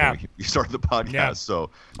Asheville, I think is when we started the podcast. Yeah.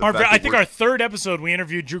 So I think our third episode, we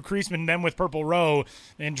interviewed Drew Kreisman, then with Purple Row,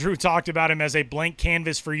 and Drew talked about him as a blank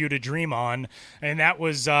canvas for you to dream on. And that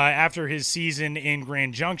was after his season in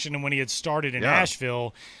Grand Junction and when he had started in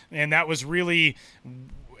Asheville. And that was really,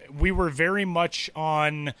 we were very much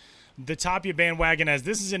on the Tapia bandwagon as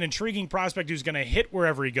this is an intriguing prospect who's going to hit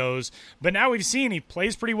wherever he goes. But now we've seen he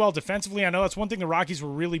plays pretty well defensively. I know that's one thing the Rockies were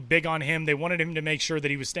really big on him. They wanted him to make sure that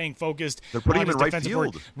he was staying focused. They're putting him in right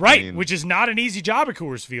field. Right, which is not an easy job at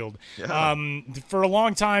Coors Field. Yeah. For a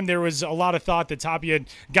long time, there was a lot of thought that Tapia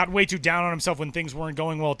got way too down on himself when things weren't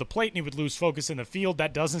going well at the plate and he would lose focus in the field.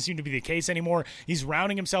 That doesn't seem to be the case anymore. He's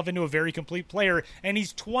rounding himself into a very complete player, and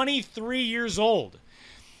he's 23 years old.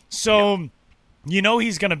 So... Yeah. You know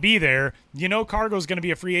he's going to be there. You know Cargo's going to be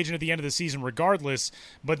a free agent at the end of the season regardless.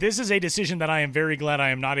 But this is a decision that I am very glad I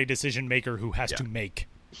am not a decision maker who has to make.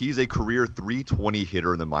 He's a career 320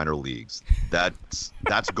 hitter in the minor leagues. That's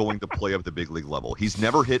going to play up the big league level. He's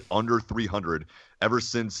never hit under 300 ever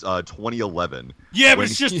since 2011. Yeah, but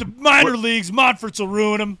it's just the minor leagues. Monfort's will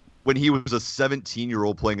ruin him. when he was a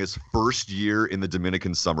 17-year-old playing his first year in the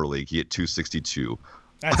Dominican Summer League. He hit 262.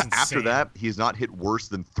 That's insane. After that, he has not hit worse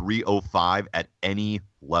than 305 at any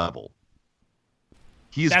level.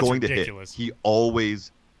 He is That's going ridiculous. to hit. He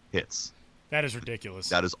always hits. That is ridiculous.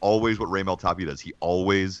 That is always what Raimel Tapia does. He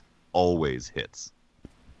always hits.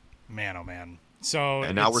 Man, oh man. So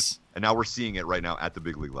And now we're seeing it right now at the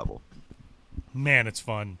big league level. Man, it's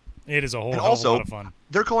fun. It is a whole And hell of a also, lot of fun.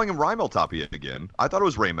 they're calling him Raimel Tapia again. I thought it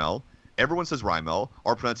was Raimel. Everyone says Raimel.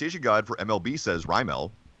 Our pronunciation guide for MLB says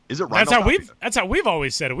Raimel. Is it Raimel Tapia? That's how we've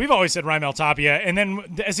always said it. We've always said Raimel Tapia, and then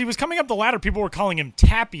as he was coming up the ladder, people were calling him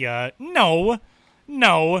Tapia. No.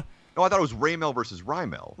 No, I thought it was Raimel versus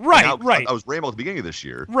Raimel. Right, now, right. I was Raimel at the beginning of this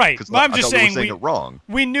year. Right. Because But I'm I just thought we were saying saying it wrong.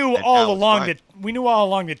 We knew And all now it's along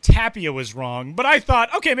right. that Tapia was wrong. But I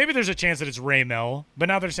thought, okay, maybe there's a chance that it's Raimel. But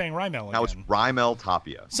now they're saying Raimel again. Now it's Raimel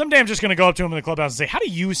Tapia. Someday I'm just going to go up to him in the clubhouse and say, "How do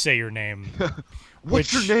you say your name?"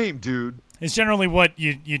 What's your name, dude? It's generally what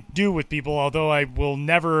you do with people, although I will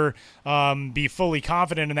never be fully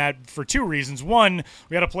confident in that for two reasons. One,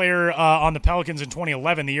 we had a player on the Pelicans in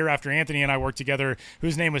 2011, the year after Anthony and I worked together,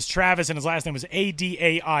 whose name was Travis, and his last name was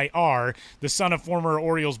Adair, the son of former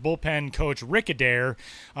Orioles bullpen coach Rick Adair.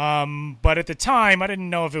 But at the time, I didn't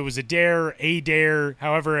know if it was Adair,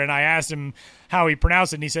 however, and I asked him how he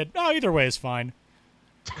pronounced it, and he said, "Oh, either way is fine."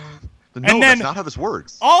 No, And then- that's not how this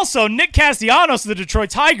works. Also, Nick Castellanos of the Detroit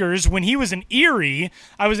Tigers, when he was in Erie,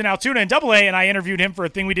 I was in Altoona in Double-A, and I interviewed him for a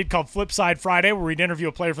thing we did called Flipside Friday, where we'd interview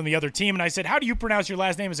a player from the other team, and I said, "How do you pronounce your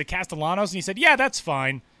last name? Is it Castellanos?" And he said, "Yeah, that's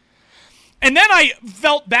fine." And then I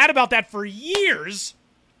felt bad about that for years,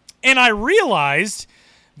 and I realized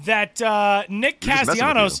that Nick You're just messing with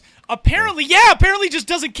Castellanos you. apparently just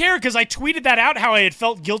doesn't care, because I tweeted that out, how I had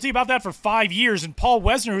felt guilty about that for 5 years. And Paul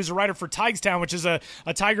Wesner, who's a writer for Tigstown, which is a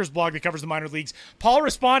Tigers blog that covers the minor leagues, Paul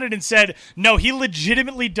responded and said, no, he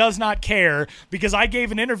legitimately does not care, because I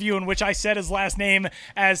gave an interview in which I said his last name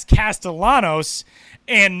as Castellanos,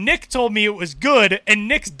 and Nick told me it was good, and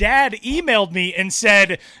Nick's dad emailed me and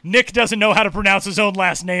said, Nick doesn't know how to pronounce his own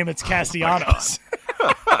last name, it's Castellanos.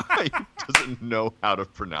 He doesn't know how to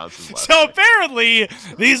pronounce his last So name. apparently,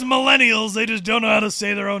 these millennials, they just don't know how to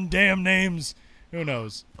say their own damn names. Who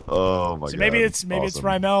knows? Oh, my God. So maybe it's Awesome.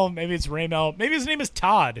 Raimel, maybe it's Raimel, maybe his name is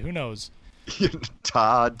Todd. Who knows?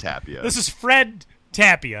 Todd Tapia. This is Fred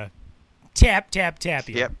Tapia. Tapia.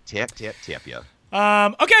 Tapia.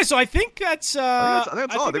 Okay, so I think that's I think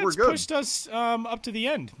that's all. I think we're that's good. pushed us up to the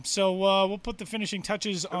end. So we'll put the finishing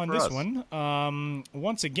touches on for this us. one.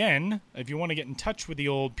 Once again, if you want to get in touch with the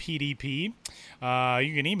old PDP, you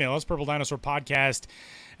can email us,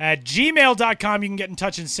 purpledinosaurpodcast@gmail.com. You can get in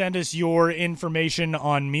touch and send us your information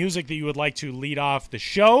on music that you would like to lead off the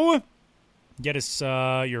show. Get us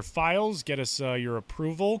your files. Get us your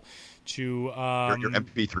approval to Your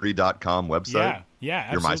mp3.com website.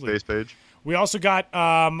 Yeah, Your absolutely. MySpace page. We also got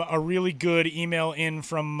a really good email in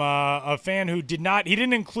from a fan who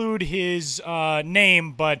didn't include his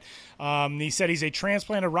name, but he said he's a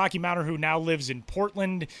transplanted Rocky Mountain who now lives in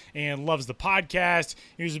Portland and loves the podcast.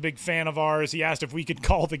 He was a big fan of ours. He asked if we could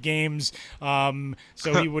call the games so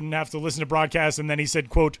he wouldn't have to listen to broadcasts, and then he said,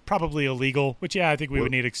 quote, probably illegal, which, yeah, I think we would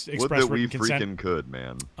need express Would that we written consent. freaking could,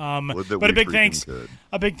 man. Would that But we a big freaking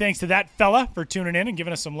could. thanks to that fella for tuning in and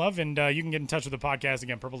giving us some love. And you can get in touch with the podcast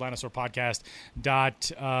again,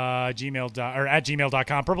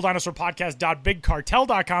 purpledinosaurpodcast.gmail.com.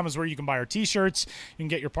 Purpledinosaurpodcast.bigcartel.com is where you can buy our t-shirts. You can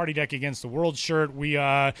get your Party Deck Against the World shirt. We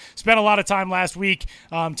spent a lot of time last week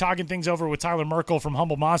talking things over with Tyler Merkel from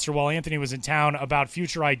Humble Monster while Anthony was in town about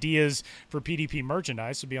future ideas for PDP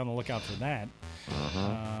merchandise. So be on the lookout for that.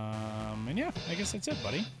 And yeah, I guess that's it,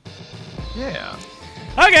 buddy. Yeah.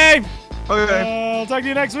 Okay. Okay. I'll talk to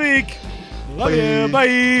you next week. Love Bye.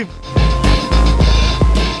 you. Bye.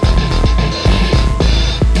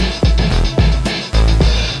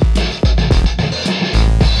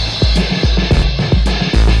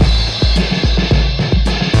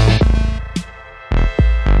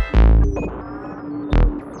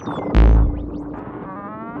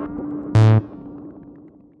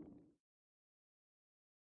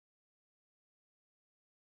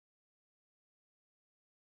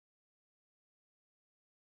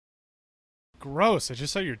 Gross. I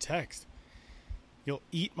just saw your text. You'll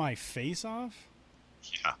eat my face off?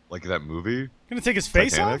 Yeah. Like that movie. Gonna take his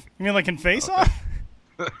face Titanic? off? You mean like in Face Off?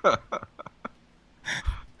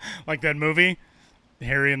 Like that movie?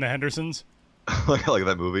 Harry and the Hendersons? Like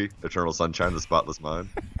that movie, Eternal Sunshine of the Spotless Mind.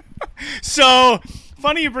 So,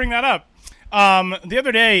 funny you bring that up. The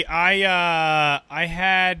other day, I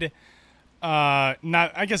had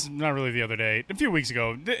I guess not really the other day, a few weeks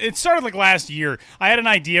ago. It started like last year. I had an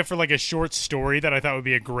idea for like a short story that I thought would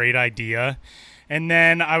be a great idea. And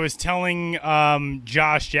then I was telling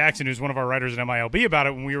Josh Jackson, who's one of our writers at MILB, about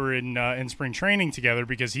it when we were in spring training together,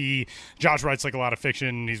 because Josh writes like a lot of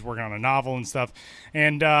fiction. He's working on a novel and stuff.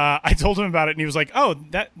 And I told him about it, and he was like, "Oh,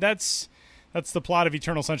 that's the plot of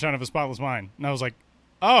Eternal Sunshine of a Spotless Mind." And I was like,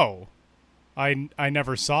 "Oh, I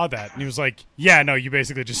never saw that." And he was like, "Yeah, no, you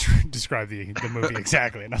basically just described the movie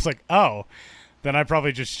exactly." And I was like, "Oh, then I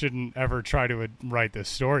probably just shouldn't ever try to write this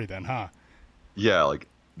story then, huh?" Yeah, like.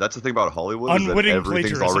 That's the thing about Hollywood, is that Unwitting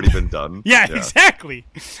everything's plagiarism. already been done. Yeah, exactly.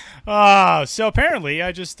 So apparently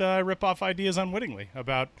I just rip off ideas unwittingly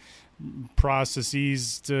about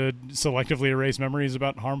processes to selectively erase memories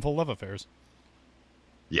about harmful love affairs.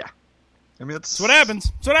 Yeah. I mean, That's what happens.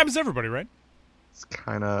 That's what happens to everybody, right? It's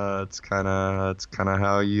kind of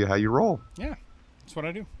how you roll. Yeah, that's what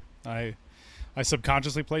I do. I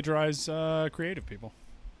subconsciously plagiarize creative people.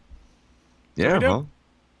 Yeah, do. well.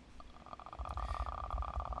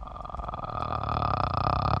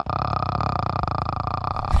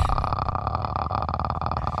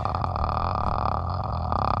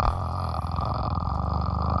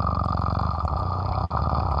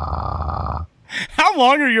 How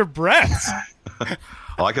long are your breaths?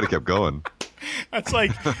 Oh, I could have kept going. That's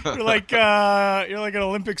like you're like an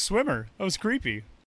Olympic swimmer. That was creepy.